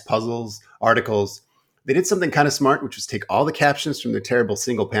ads, puzzles, articles. They did something kind of smart, which was take all the captions from their terrible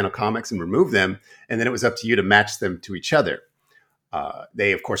single-panel comics and remove them, and then it was up to you to match them to each other.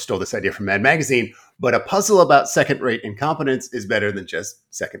 They, of course, stole this idea from Mad Magazine, but a puzzle about second-rate incompetence is better than just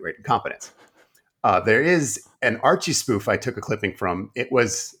second-rate incompetence. There is an Archie spoof I took a clipping from. It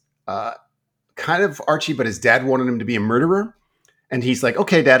was kind of Archie, but his dad wanted him to be a murderer. And he's like,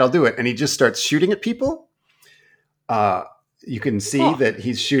 okay, Dad, I'll do it. And he just starts shooting at people. You can see that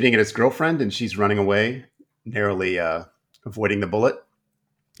he's shooting at his girlfriend and she's running away, narrowly avoiding the bullet.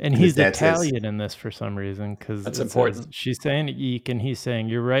 And he's Italian in this for some reason. Because that's important. She's saying eek and he's saying,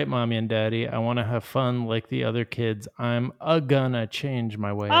 you're right, Mommy and Daddy. I want to have fun like the other kids. I'm gonna change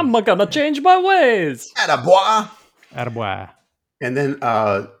my ways. I'm gonna change my ways. Attaboy. And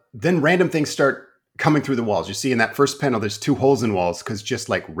then random things start coming through the walls. You see in that first panel, there's 2 holes in walls because just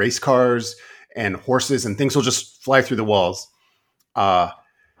like race cars and horses and things will just fly through the walls. I'm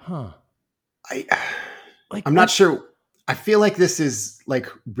not sure I feel like this is like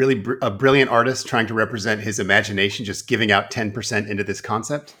really a brilliant artist trying to represent his imagination, just giving out 10% into this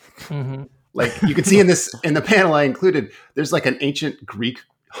concept. Mm-hmm. Like you can see in the panel I included, there's like an ancient Greek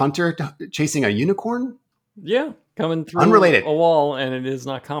hunter chasing a unicorn. Yeah, coming through Unrelated. a wall, and it is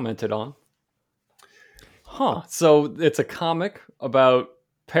not commented on. Huh. So it's a comic about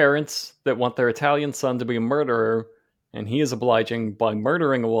parents that want their Italian son to be a murderer, and he is obliging by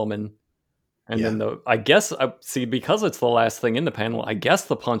murdering a woman. And then because it's the last thing in the panel, I guess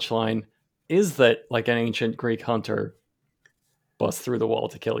the punchline is that like an ancient Greek hunter busts through the wall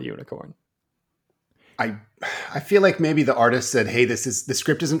to kill a unicorn. I feel like maybe the artist said, "Hey, the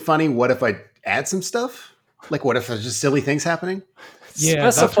script isn't funny. What if I add some stuff? Like, what if there's just silly things happening?" Yeah,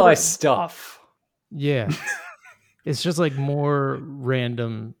 specify stuff. Yeah. It's just like more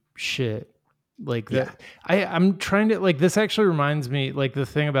random shit. Like that. I'm trying to like, this actually reminds me, like the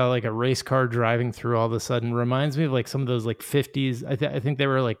thing about like a race car driving through all of a sudden reminds me of like some of those like 50s. I think they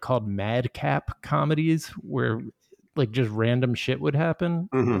were like called madcap comedies where like just random shit would happen.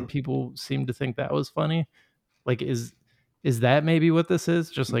 Mm-hmm. People seem to think that was funny. Like, is that maybe what this is?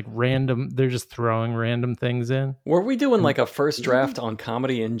 Just like random, they're just throwing random things in. Were we doing like a first draft on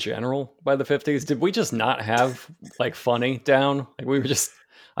comedy in general by the 50s? Did we just not have like funny down? Like we were just,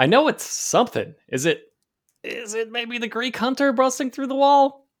 I know it's something. Is it maybe the Greek hunter busting through the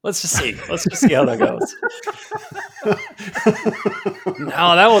wall? Let's just see how that goes.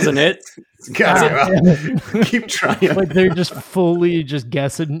 No, that wasn't it. Keep trying. Like they're just fully just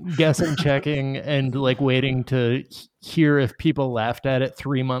guessing, checking, and like waiting to hear if people laughed at it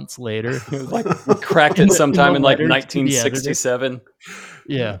 3 months later. Like we cracked it sometime in like 1967.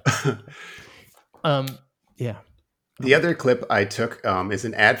 Yeah. Yeah. The other clip I took is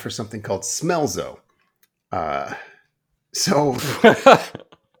an ad for something called Smellzo.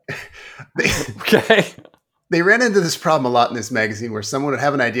 They ran into this problem a lot in this magazine where someone would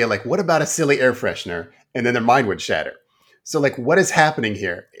have an idea like, what about a silly air freshener? And then their mind would shatter. So like, what is happening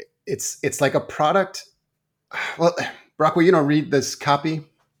here? It's like a product. Well, Brockway, read this copy.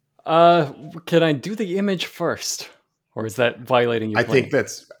 Can I do the image first? Or is that violating your plan?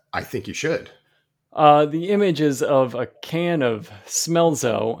 I think you should. The image is of a can of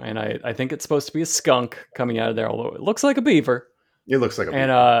Smellzo, and I think it's supposed to be a skunk coming out of there, although it looks like a beaver. It looks like a beaver.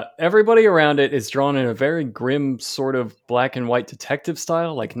 And everybody around it is drawn in a very grim sort of black and white detective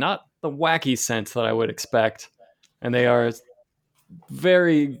style, like not the wacky sense that I would expect. And they are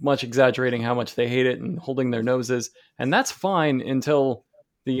very much exaggerating how much they hate it and holding their noses. And that's fine until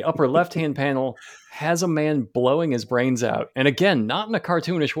the upper left-hand panel has a man blowing his brains out. And again, not in a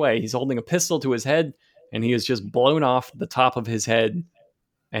cartoonish way. He's holding a pistol to his head, and he is just blown off the top of his head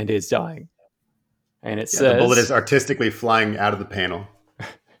and is dying. And it says... the bullet is artistically flying out of the panel.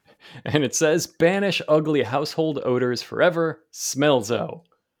 And it says, banish ugly household odors forever, Smellzo.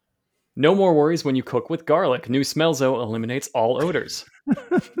 No more worries when you cook with garlic. New Smellzo eliminates all odors.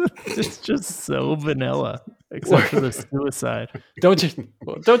 It's just so vanilla, except for the suicide. Don't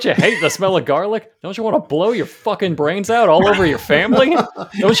you hate the smell of garlic? Don't you want to blow your fucking brains out all over your family?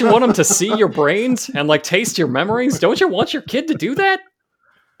 Don't you want them to see your brains and like taste your memories? Don't you want your kid to do that?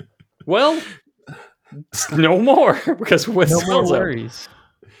 Well, no more, because with no Smellzo, more worries.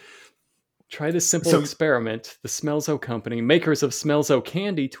 Try this simple experiment. The Smellzo company, makers of Smellzo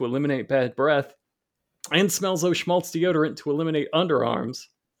candy to eliminate bad breath, and Smellzo schmaltz deodorant to eliminate underarms.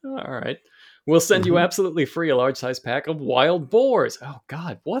 All right. We'll send you absolutely free a large-size pack of wild boars. Oh,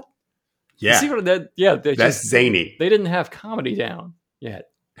 God, what? Yeah. See what that? Yeah, that's zany. They didn't have comedy down yet.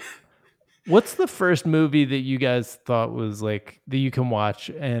 What's the first movie that you guys thought was like that you can watch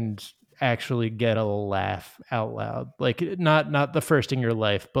and actually get a laugh out loud? Like not the first in your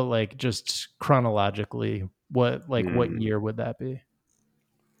life, but like just chronologically, what year would that be?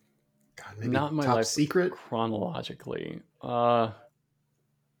 God, maybe not my Top life Secret chronologically. Yeah,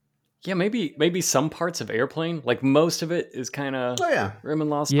 maybe some parts of Airplane. Like most of it is kind of Rim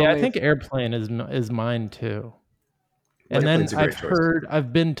and Lost. Yeah, I think Airplane is mine too. And then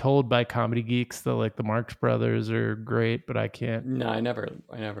I've been told by comedy geeks that like the Marx Brothers are great, but I can't. No, I never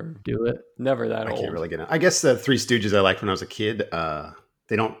do it. Never that old. I can't really get it. I guess the Three Stooges I liked when I was a kid.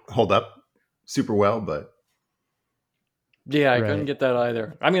 They don't hold up super well, but yeah, I couldn't get that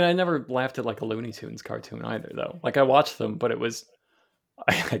either. I mean, I never laughed at like a Looney Tunes cartoon either, though. Like I watched them, but it was,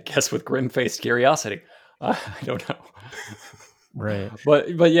 I guess, with grim-faced curiosity. I don't know. Right.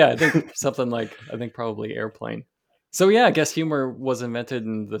 But yeah, I think something like probably Airplane. So yeah, I guess humor was invented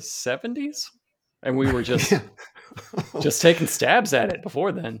in the 70s, and we were just taking stabs at it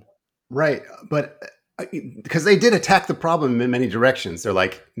before then. Right, but because they did attack the problem in many directions. They're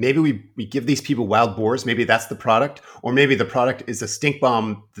like, maybe we give these people wild boars. Maybe that's the product. Or maybe the product is a stink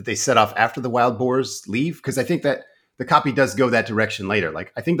bomb that they set off after the wild boars leave. Because I think that the copy does go that direction later.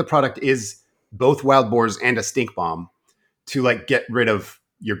 Like, I think the product is both wild boars and a stink bomb to like get rid of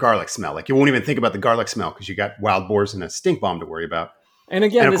your garlic smell. Like, you won't even think about the garlic smell because you got wild boars and a stink bomb to worry about. And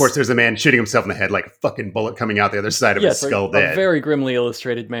again, and of course, there's a man shooting himself in the head, like a fucking bullet coming out the other side of his skull. A very grimly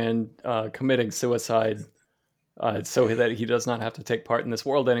illustrated man committing suicide so that he does not have to take part in this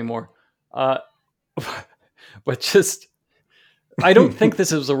world anymore. But just, I don't think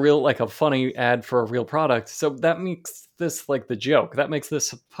this is a funny ad for a real product. So that makes this like the joke. That makes this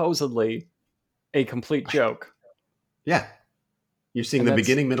supposedly a complete joke. Yeah. You're seeing the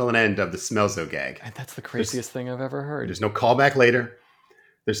beginning, middle, and end of the Smelzo gag. And that's the craziest thing I've ever heard. There's no callback later.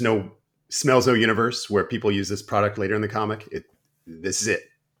 There's no Smelzo universe where people use this product later in the comic. This is it.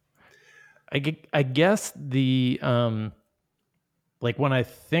 I guess the like when I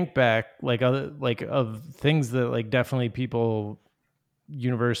think back, of things that like definitely people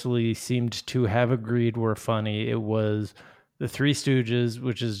universally seemed to have agreed were funny, it was the Three Stooges,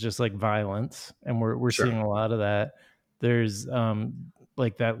 which is just like violence, and we're seeing a lot of that. There's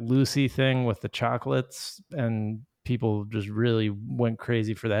like that Lucy thing with the chocolates, and people just really went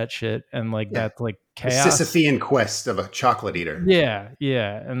crazy for that shit. And like that's like chaos. The Sisyphean quest of a chocolate eater. Yeah.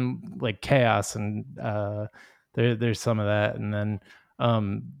 And like chaos, and there's some of that. And then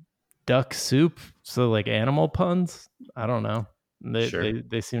duck soup. So like animal puns. I don't know.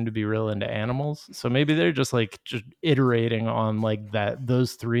 They seem to be real into animals. So maybe they're just iterating on like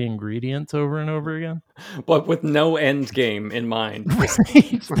those three ingredients over and over again. But with no end game in mind.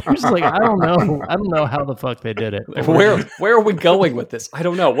 They're just like, I don't know how the fuck they did it. Where are we going with this? I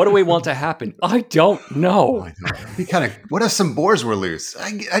don't know. What do we want to happen? I don't know. What if some boars were loose?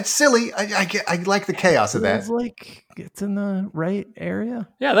 It's silly. I like the chaos of that. It's like it's in the right area.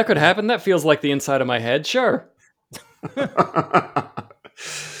 Yeah, that could happen. That feels like the inside of my head. Sure.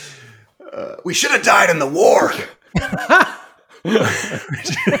 We should have died in the war.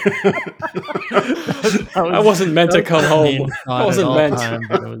 I wasn't meant to come home. I wasn't meant.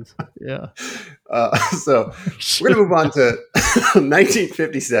 So we're going to move on to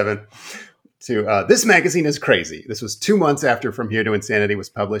 1957 to This Magazine is Crazy. This was 2 months after From Here to Insanity was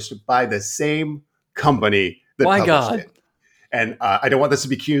published by the same company that published it. And I don't want this to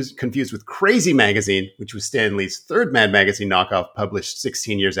be confused with Crazy Magazine, which was Stan Lee's third Mad Magazine knockoff, published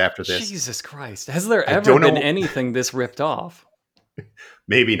 16 years after this. Jesus Christ. Has there ever been anything this ripped off?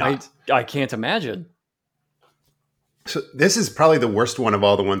 Maybe not. I can't imagine. So this is probably the worst one of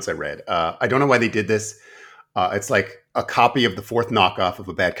all the ones I read. I don't know why they did this. It's like a copy of the fourth knockoff of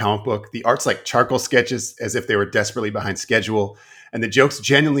a bad comic book. The art's like charcoal sketches as if they were desperately behind schedule. And the jokes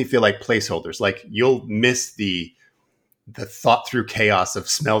genuinely feel like placeholders. Like you'll miss the thought through chaos of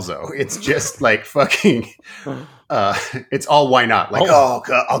Smelzo. It's just like fucking, it's all why not? Like,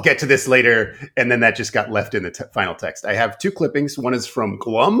 I'll get to this later. And then that just got left in the final text. I have two clippings. One is from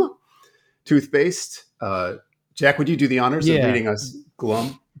Glum toothpaste. Jack, would you do the honors of reading us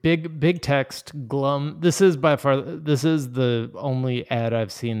Glum? Big text, Glum. This is the only ad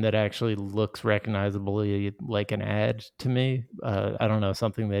I've seen that actually looks recognizably like an ad to me. I don't know,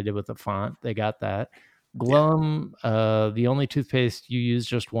 something they did with the font. They got that. Glum, the only toothpaste you use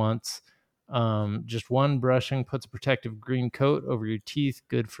just once. Just one brushing puts a protective green coat over your teeth,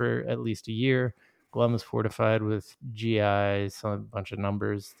 good for at least a year. Glum is fortified with GI, a bunch of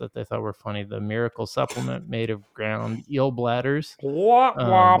numbers that they thought were funny. The miracle supplement made of ground eel bladders.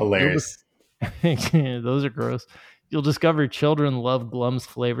 Hilarious. Those are gross. You'll discover children love Glum's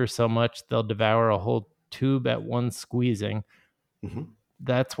flavor so much they'll devour a whole tube at one squeezing. Mm-hmm.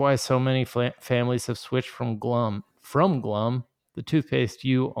 That's why so many families have switched from Glum, the toothpaste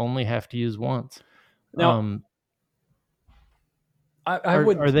you only have to use once. Now,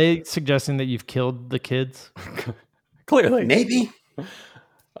 are they suggesting that you've killed the kids? Clearly. Maybe.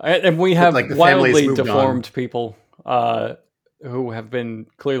 And we have like wildly deformed people who have been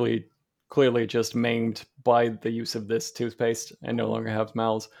clearly just maimed by the use of this toothpaste and no longer have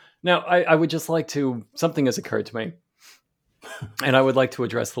mouths. Now, I would just like to, something has occurred to me. And I would like to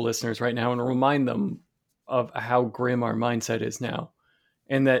address the listeners right now and remind them of how grim our mindset is now.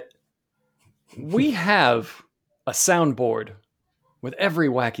 And that we have a soundboard with every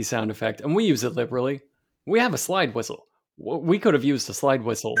wacky sound effect, and we use it liberally. We have a slide whistle. We could have used a slide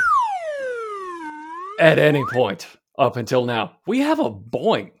whistle at any point up until now. We have a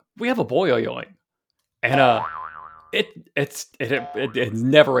boing. We have a boing. And it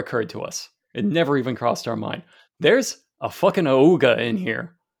never occurred to us. It never even crossed our mind. There's a fucking auga in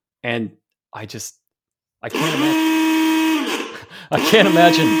here, and I just I can't imagine. I can't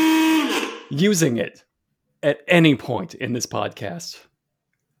imagine using it at any point in this podcast.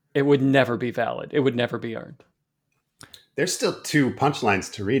 It would never be valid. It would never be earned. There's still 2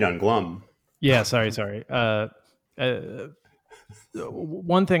 punchlines to read on Glum. Yeah, sorry.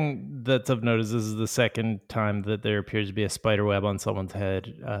 One thing that's of note is this is the second time that there appears to be a spider web on someone's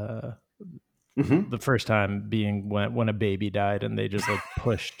head. The first time being when a baby died and they just like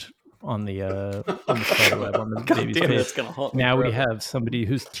pushed on the spider web on the baby's damn, face. that's gonna haunt me Now we forever. have somebody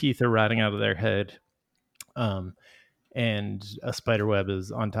whose teeth are rotting out of their head, and a spider web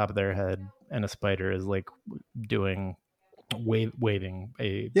is on top of their head, and a spider is like waving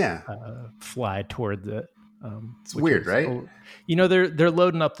a fly towards it. It's weird, right? They're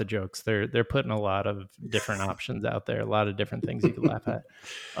loading up the jokes. They're putting a lot of different options out there, a lot of different things you can laugh at.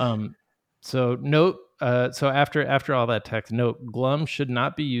 So note. So after all that text, note: glum should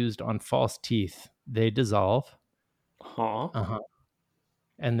not be used on false teeth. They dissolve.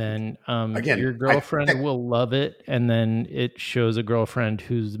 And then Again, your girlfriend will love it. And then it shows a girlfriend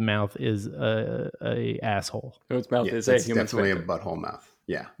whose mouth is a asshole. Whose mouth is a human definitely sphincter. a butthole mouth.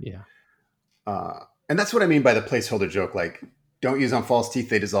 Yeah. Yeah. And that's what I mean by the placeholder joke. Like, don't use on false teeth;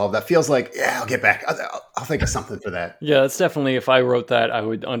 they dissolve. That feels like, I'll get back. I'll think of something for that. Yeah, it's definitely, if I wrote that, I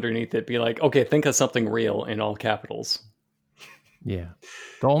would underneath it be like, okay, think of something real in all capitals. Yeah.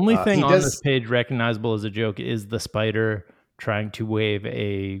 The only thing on this page recognizable as a joke is the spider trying to wave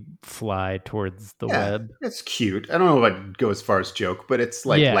a fly towards the web. It's cute. I don't know if I'd go as far as joke, but it's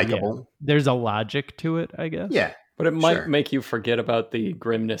like likable. Yeah. There's a logic to it, I guess. Yeah. But it might make you forget about the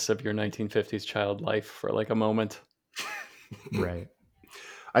grimness of your 1950s child life for like a moment. Right.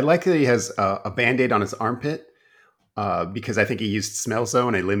 I like that he has a Band-Aid on his armpit because I think he used Smell Zzone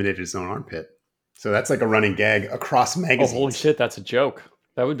and eliminated his own armpit. So that's like a running gag across magazines. Oh, holy shit, that's a joke.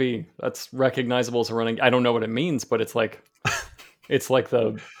 That's recognizable as a running. I don't know what it means, but it's like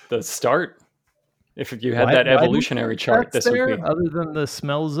the start. If you had that evolutionary chart, this would be. Other than the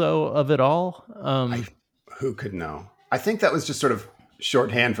Smell Zzone of it all, who could know? I think that was just sort of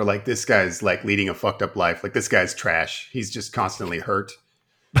shorthand for like, this guy's like leading a fucked up life. Like, this guy's trash. He's just constantly hurt.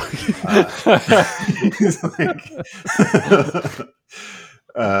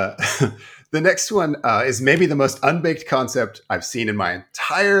 The next one is maybe the most unbaked concept I've seen in my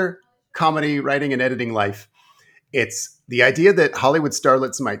entire comedy writing and editing life. It's the idea that Hollywood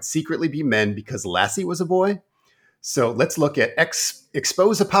starlets might secretly be men because Lassie was a boy. So let's look at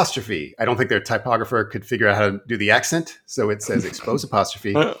expose apostrophe. I don't think their typographer could figure out how to do the accent. So it says expose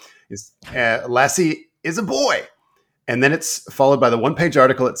apostrophe. Lassie is a boy. And then it's followed by the one-page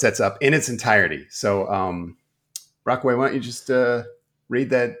article it sets up in its entirety. So, Brockway, why don't you just read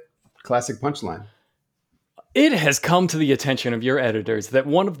that classic punchline? It has come to the attention of your editors that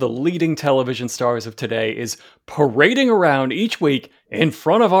one of the leading television stars of today is parading around each week in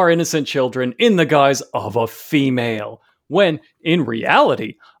front of our innocent children in the guise of a female, when, in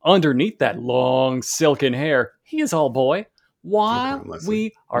reality, underneath that long silken hair, he is all boy. While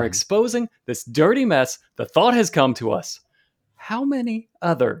we are exposing this dirty mess, the thought has come to us: how many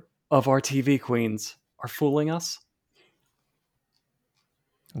other of our TV queens are fooling us?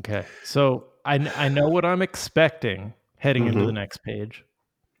 Okay, so I know what I'm expecting heading into the next page.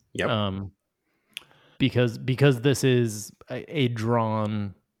 Yep. Because this is a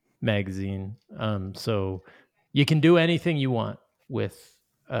drawn magazine, so you can do anything you want with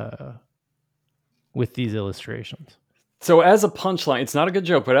these illustrations. So as a punchline, it's not a good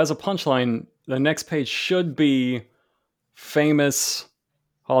joke, but as a punchline, the next page should be famous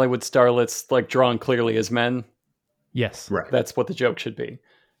Hollywood starlets, like drawn clearly as men. Yes. Right. That's what the joke should be.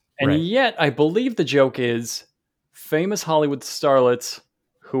 And yet, I believe the joke is famous Hollywood starlets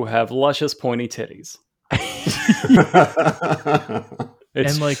who have luscious pointy titties.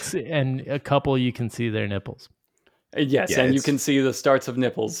 And a couple you can see their nipples. Yes, and you can see the starts of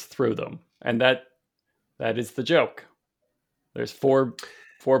nipples through them. And that is the joke. There's four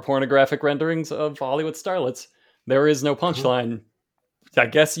pornographic renderings of Hollywood starlets. There is no punchline. I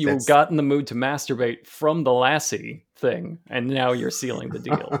guess you got in the mood to masturbate from the Lassie thing, and now you're sealing the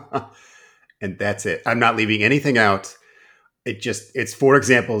deal. And that's it. I'm not leaving anything out. It's 4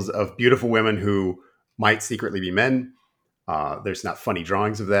 examples of beautiful women who might secretly be men. There's not funny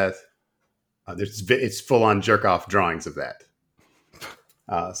drawings of that. It's full-on jerk-off drawings of that.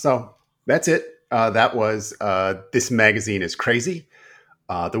 So that's it. That was This Magazine is Crazy.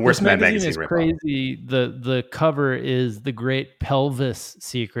 The Worst Mad Magazine is ripoff. crazy. The cover is the great pelvis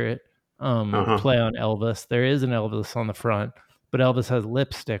secret play on Elvis. There is an Elvis on the front, but Elvis has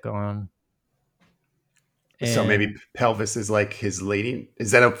lipstick on. So maybe pelvis is like his lady.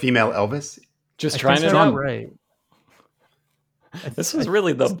 Is that a female Elvis? Just I trying think it that's out. right. This was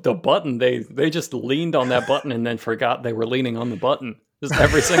really the button. They just leaned on that button and then forgot they were leaning on the button. Just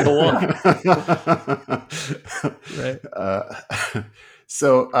every single one. Right.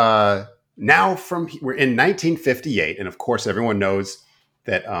 So now we're in 1958, and of course everyone knows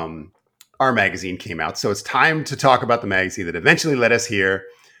that our magazine came out. So it's time to talk about the magazine that eventually led us here.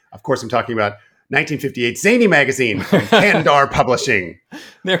 Of course, I'm talking about 1958 Zany magazine from Candor Publishing.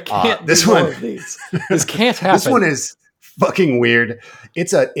 There can't be this more one. of these. This can't happen. This one is fucking weird.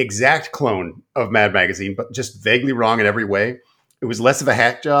 It's an exact clone of Mad Magazine, but just vaguely wrong in every way. It was less of a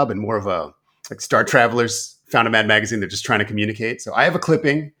hack job and more of a like Star Travelers found a Mad Magazine. They're just trying to communicate. So I have a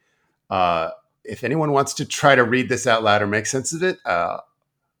clipping. If anyone wants to try to read this out loud or make sense of it,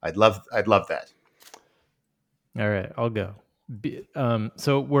 I'd love that. All right, I'll go.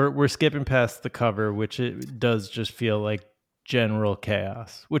 So we're skipping past the cover, which it does just feel like general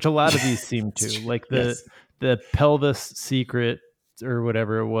chaos, which a lot of these seem to. Like the pelvis secret or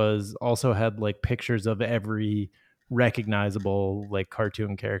whatever it was also had like pictures of every recognizable like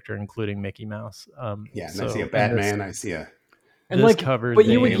cartoon character, including Mickey Mouse. And I see a Batman. I see a. And like, but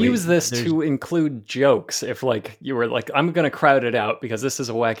you would use this to include jokes if like you were like, I'm going to crowd it out because this is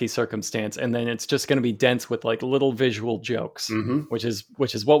a wacky circumstance. And then it's just going to be dense with like little visual jokes, which is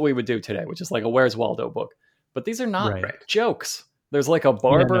what we would do today, which is like a Where's Waldo book. But these are not jokes. There's like a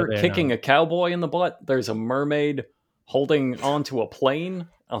barber kicking a cowboy in the butt. There's a mermaid holding onto a plane.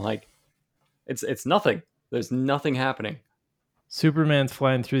 I'm like, it's nothing. There's nothing happening. Superman's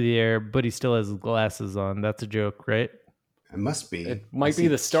flying through the air, but he still has glasses on. That's a joke, right? It must be. It might be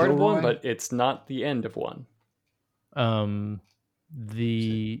the start of one, but it's not the end of one. So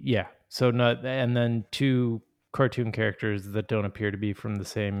not, and then two cartoon characters that don't appear to be from the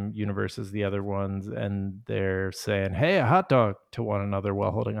same universe as the other ones, and they're saying, "Hey, a hot dog" to one another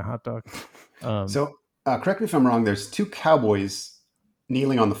while holding a hot dog. So correct me if I'm wrong. There's two cowboys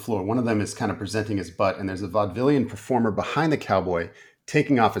kneeling on the floor. One of them is kind of presenting his butt, and there's a vaudevillian performer behind the cowboy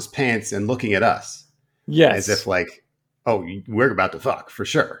taking off his pants and looking at us. Yes, as if like, oh, we're about to fuck for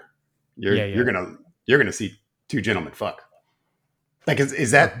sure. You're gonna see two gentlemen fuck. Like, is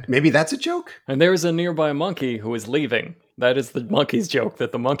that maybe that's a joke? And there is a nearby monkey who is leaving. That is the monkey's joke,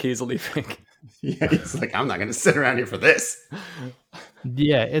 that the monkey is leaving. Yeah, he's like, I'm not gonna sit around here for this.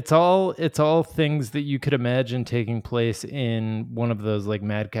 Yeah, it's all things that you could imagine taking place in one of those like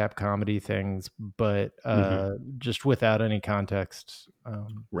madcap comedy things, but just without any context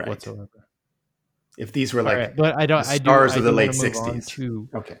whatsoever. If these were like, right, but the stars of the late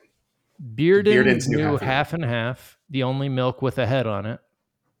 60s. Okay. Bearden's knew half and half, the only milk with a head on it.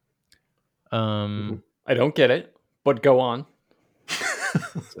 I don't get it, but go on.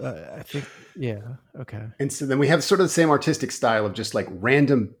 I think, yeah, okay. And so then we have sort of the same artistic style of just like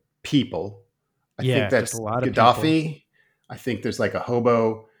random people. I think that's a lot of Gaddafi. People. I think there's like a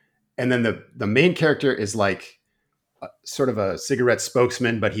hobo. And then the main character is like sort of a cigarette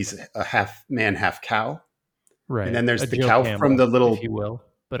spokesman, but he's a half man, half cow. Right. And then there's the Joe cow Campbell, from the little, if you will,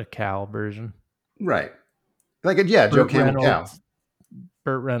 but a cow version. Right. Like Joe Campbell cow.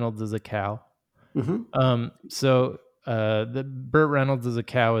 Burt Reynolds is a cow. Mm-hmm. The Burt Reynolds as a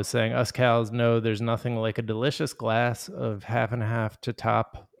cow is saying, us cows know there's nothing like a delicious glass of half and half to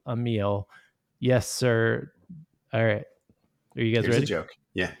top a meal. Yes, sir. All right. Are you guys ready? A joke.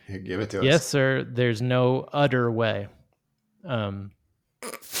 Yeah, give it to us. Yes, sir. There's no other way.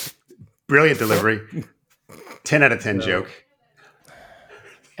 Brilliant delivery. 10 out of 10 joke.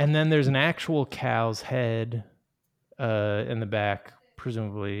 And then there's an actual cow's head in the back,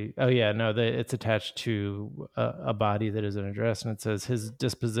 presumably. Oh, yeah, no, it's attached to a body that isn't addressed. And it says, his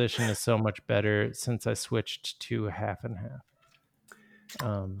disposition is so much better since I switched to half and half.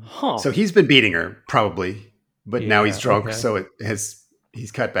 So he's been beating her, probably. But now he's drunk, so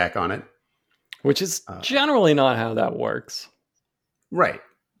he's cut back on it. Which is generally not how that works. Right.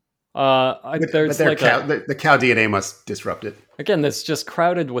 The cow DNA must disrupt it. Again, that's just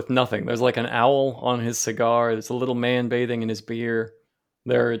crowded with nothing. There's like an owl on his cigar. There's a little man bathing in his beer.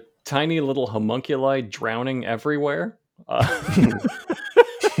 There are tiny little homunculi drowning everywhere. I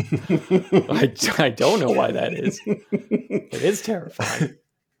don't know why that is. It is terrifying.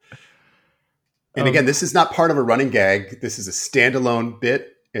 And again, this is not part of a running gag. This is a standalone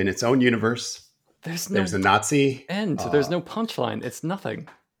bit in its own universe. There's a Nazi end. There's no punchline. It's nothing.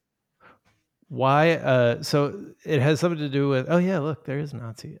 Why? So it has something to do with. Oh yeah, look, there is a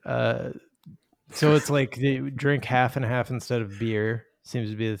Nazi. So it's like they drink half and half instead of beer. Seems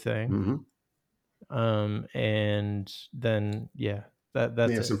to be the thing. Mm-hmm. And then that's.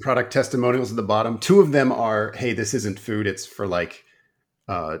 We have some product testimonials at the bottom. Two of them are, "Hey, this isn't food. It's for like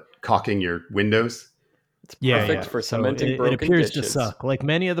caulking your windows. It's perfect for cementing broken it appears dishes. to suck. Like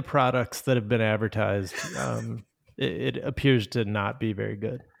many of the products that have been advertised, it appears to not be very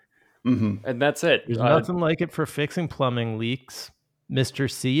good. Mm-hmm. And that's it. There's nothing like it for fixing plumbing leaks. Mr.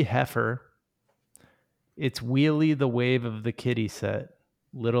 C. Heifer. It's Wheelie the Wave of the Kitty Set.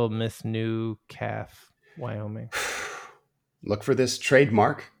 Little Miss New Calf, Wyoming. Look for this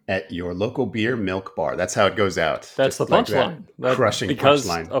trademark at your local beer milk bar. That's how it goes out. That's Just the like punchline. that crushing because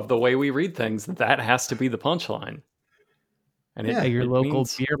punchline. of the way we read things, that has to be the punchline. And Yeah, At your it local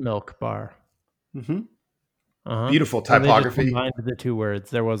means- beer milk bar. Mm-hmm. Uh-huh. Beautiful So they just typography. combined the two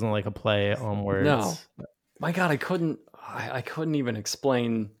words. There wasn't like a play on words. No. My God, I couldn't even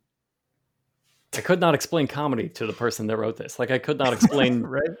explain. I could not explain comedy to the person that wrote this. Like, I could not explain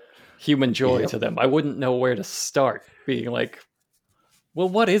Right? human joy to them. I wouldn't know where to start being like, well,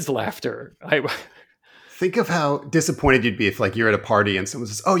 what is laughter? Think of how disappointed you'd be if, like, you're at a party and someone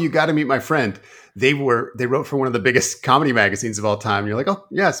says, "Oh, you got to meet my friend." They wrote for one of the biggest comedy magazines of all time. You're like, "Oh,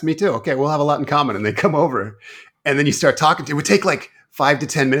 yes, me too. Okay, we'll have a lot in common." And they come over, and then you start talking to. It would take like 5 to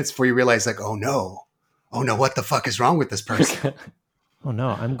 10 minutes before you realize, like, oh no, what the fuck is wrong with this person? Oh no,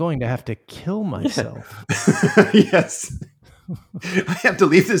 I'm going to have to kill myself. Yes. I have to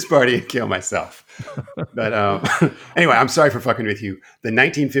leave this party and kill myself. But anyway, I'm sorry for fucking with you. The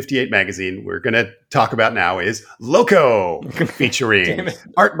 1958 magazine we're going to talk about now is Loco, featuring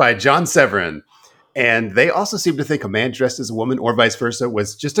art by John Severin. And they also seem to think a man dressed as a woman or vice versa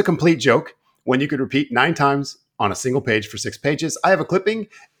was just a complete joke when you could repeat 9 times on a single page for 6 pages. I have a clipping,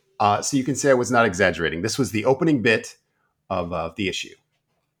 so you can say I was not exaggerating. This was the opening bit of the issue.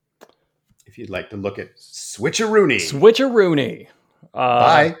 If you'd like to look at Switcheroony.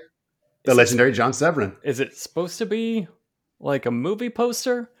 By the legendary John Severin. Is it supposed to be like a movie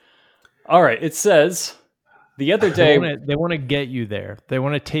poster? All right, it says the other day They want to get you there. They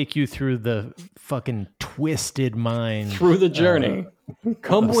want to take you through the fucking twisted mind. through the journey.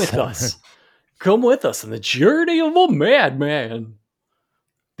 Come with us. Come with us in the journey of a madman.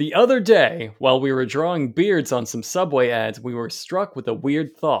 The other day, while we were drawing beards on some Subway ads, we were struck with a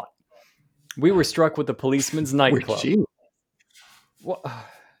weird thought. We were struck with the policeman's nightclub. What?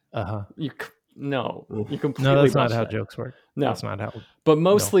 Uh-huh. You completely No, that's not botched how that. jokes work. No. That's not how. But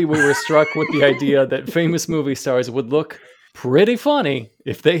mostly we were struck with the idea that famous movie stars would look pretty funny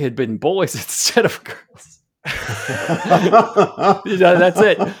if they had been boys instead of girls. That's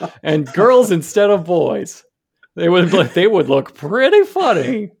it. And girls instead of boys. They would look pretty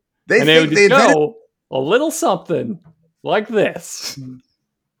funny. They would go a little something like this.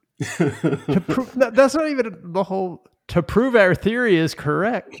 That's not even the whole. To prove our theory is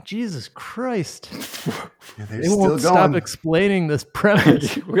correct. Jesus Christ. They won't stop explaining this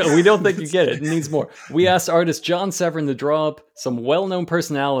premise. We don't think you get it. It needs more. We asked artist John Severin to draw up some well-known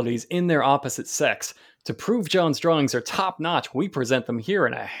personalities in their opposite sex. To prove John's drawings are top-notch, we present them here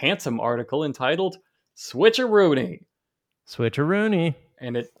in a handsome article entitled Switcheroony. Switcheroony.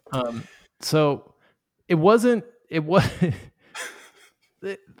 And it... So it was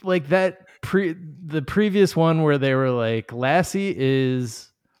like that the previous one where they were like, Lassie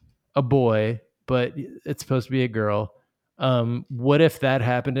is a boy, but it's supposed to be a girl. What if that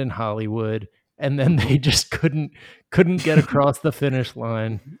happened in Hollywood and then they just couldn't get across the finish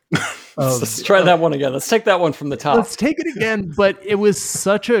line? Let's try that one again. Let's take that one from the top. Let's take it again. But it was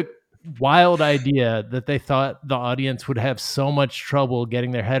such a wild idea that they thought the audience would have so much trouble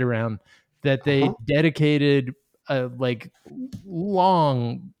getting their head around that they dedicated a like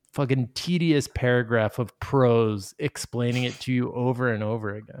long fucking tedious paragraph of prose explaining it to you over and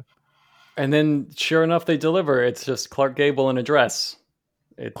over again. And then sure enough, they deliver. It's just Clark Gable in a dress.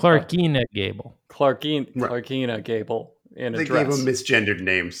 Clarkina Gable. Clarkina Gable in a They dress. gave them misgendered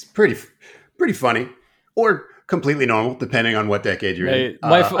names. Pretty funny. Or completely normal, depending on what decade you're in.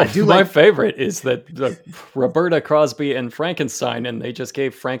 My favorite is that the Roberta Crosby and Frankenstein, and they just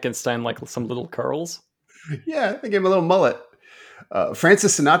gave Frankenstein like some little curls. Yeah, they gave him a little mullet.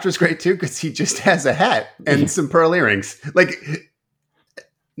 Francis Sinatra's great too because he just has a hat and some pearl earrings. Like,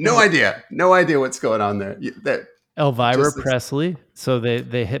 no idea what's going on there. Elvira Presley. So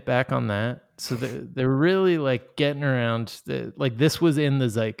they hit back on that. So they're really like getting around. Like this was in the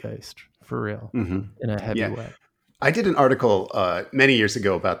zeitgeist for real, in a heavy way. I did an article many years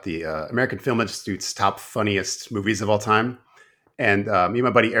ago about the American Film Institute's top funniest movies of all time. And me and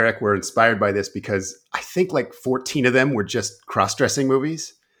my buddy Eric were inspired by this because I think like 14 of them were just cross-dressing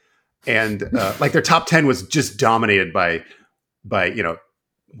movies. And like their top 10 was just dominated by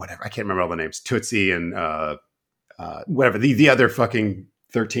whatever. I can't remember all the names. Tootsie and whatever. The other fucking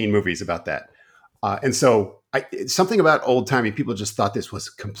 13 movies about that. And so something about old-timey people just thought this was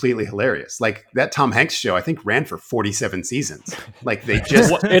completely hilarious. Like that Tom Hanks show, I think ran for 47 seasons. Like they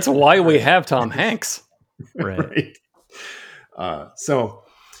just... It's why we have Tom Hanks. Right. So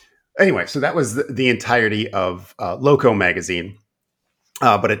anyway, so that was the entirety of Loco magazine.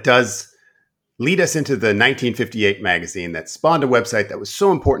 But it does lead us into the 1958 magazine that spawned a website that was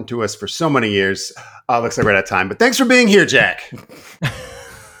so important to us for so many years. Looks like we're out of time, but thanks for being here, Jack.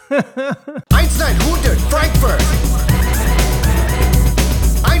 Einstein 100 Frankfurt.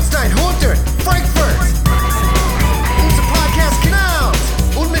 Einstein 100 Frankfurt. Unser Podcast genau.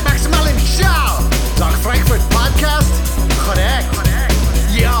 Und mit maximalen Schau. Dogg Frankfurt Podcast. Korrekt.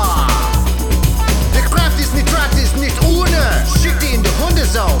 Ja. Der Kraft ist nicht gratis, nicht ohne. Schick die in die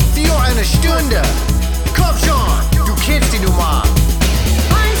Hundesau. Für eine Stunde. Komm schon, du kennst die Nummer.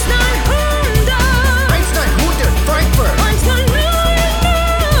 Einstein 100 Frankfurt. Einstein 100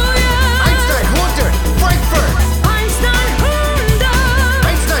 Frankfurt.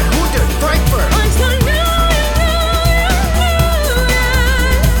 Einstein 100 Frankfurt.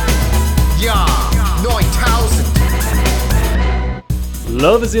 Ja, 9000.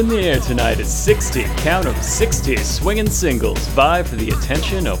 Love is in the air tonight as 60, count of 60 swinging singles vie for the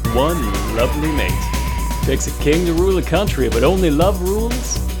attention of one lovely mate. Takes a king to rule a country, but only love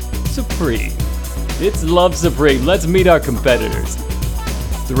rules supreme. It's Love Supreme. Let's meet our competitors.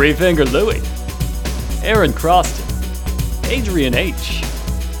 Three Finger Louie, Aaron Croston, Adrian H.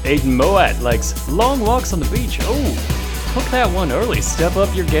 Aiden Moat likes long walks on the beach. Oh, took that one early. Step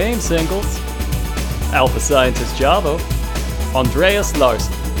up your game, singles. Alpha Scientist Javo, Andreas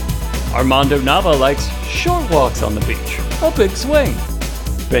Larson. Armando Nava likes short walks on the beach. A big swing.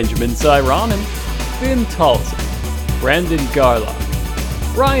 Benjamin Cyronen, Finn Tolson, Brandon Garlock.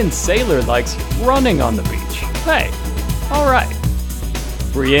 Ryan Saylor likes running on the beach. Hey, alright.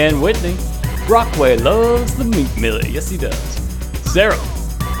 Brianne Whitney, Brockway loves the meat millie. Yes, he does. Sarah,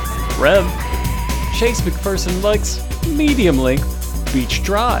 Rev, Chase McPherson likes medium length beach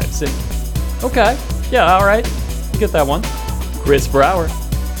drives. And okay, yeah, alright. Get that one. Chris Brower,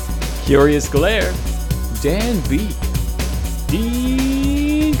 Curious Glare, Dan B,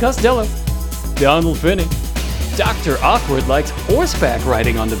 Dean Costello, Donald Finney. Dr. Awkward likes horseback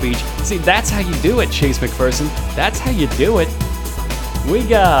riding on the beach. See, that's how you do it, Chase McPherson. That's how you do it. We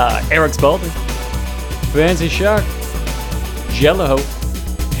got Eric Spalding, Fancy Shark, Jello,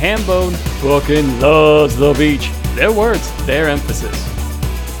 Hambone fucking loves the beach. Their words, their emphasis.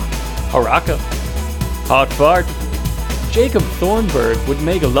 Haraka, Hot Fart, Jacob Thornburg would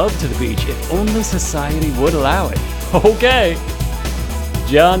make love to the beach if only society would allow it. Okay.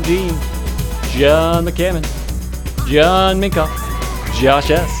 John Dean, John McCammon, John Minkoff, Josh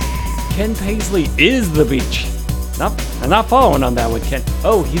S. Ken Paisley is the beach. I'm not following on that one, Ken.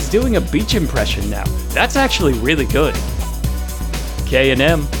 Oh, he's doing a beach impression now. That's actually really good.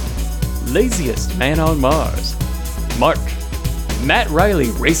 K&M, laziest man on Mars. Mark, Matt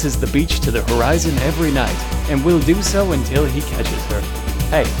Riley races the beach to the horizon every night and will do so until he catches her.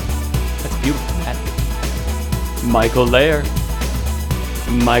 Hey, that's beautiful, Matt. Michael Lair,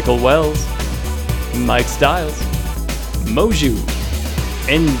 Michael Wells, Mike Stiles, Moju,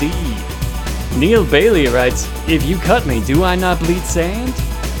 ND. Neil Bailey writes, if you cut me, do I not bleed sand?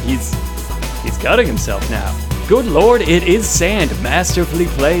 He's cutting himself now. Good lord, it is sand, masterfully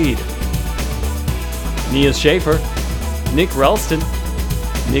played. Neil Schaefer, Nick Ralston,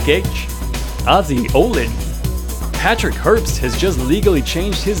 Nick H, Ozzy Olin. Patrick Herbst has just legally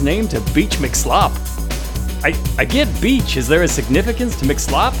changed his name to Beach McSlop. I get beach, is there a significance to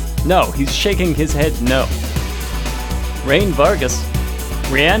McSlop? No, he's shaking his head no. Rain Vargas,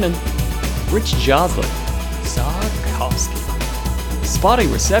 Rhiannon, Rich Joslin, Zarkovsky. Spotty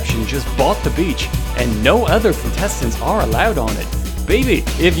Reception just bought the beach, and no other contestants are allowed on it. Baby,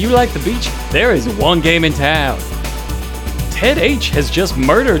 if you like the beach, there is one game in town. Ted H has just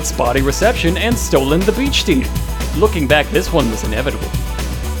murdered Spotty Reception and stolen the beach team. Looking back, this one was inevitable.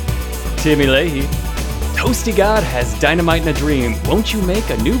 Timmy Leahy, Toasty God has dynamite in a dream. Won't you make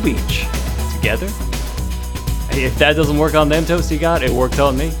a new beach? Together? Hey, if that doesn't work on them, Toasty God, it worked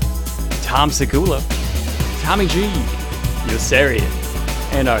on me. Tom Sekula, Tommy G, Yossarian,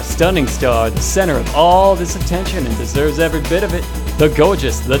 and our stunning star, the center of all this attention and deserves every bit of it, the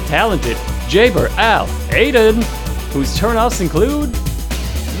gorgeous, the talented, Jaber Al Aiden, whose turn-offs include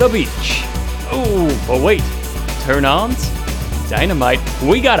the beach. Oh, but wait, turn-ons? Dynamite.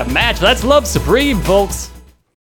 We got a match. That's Love Supreme, folks.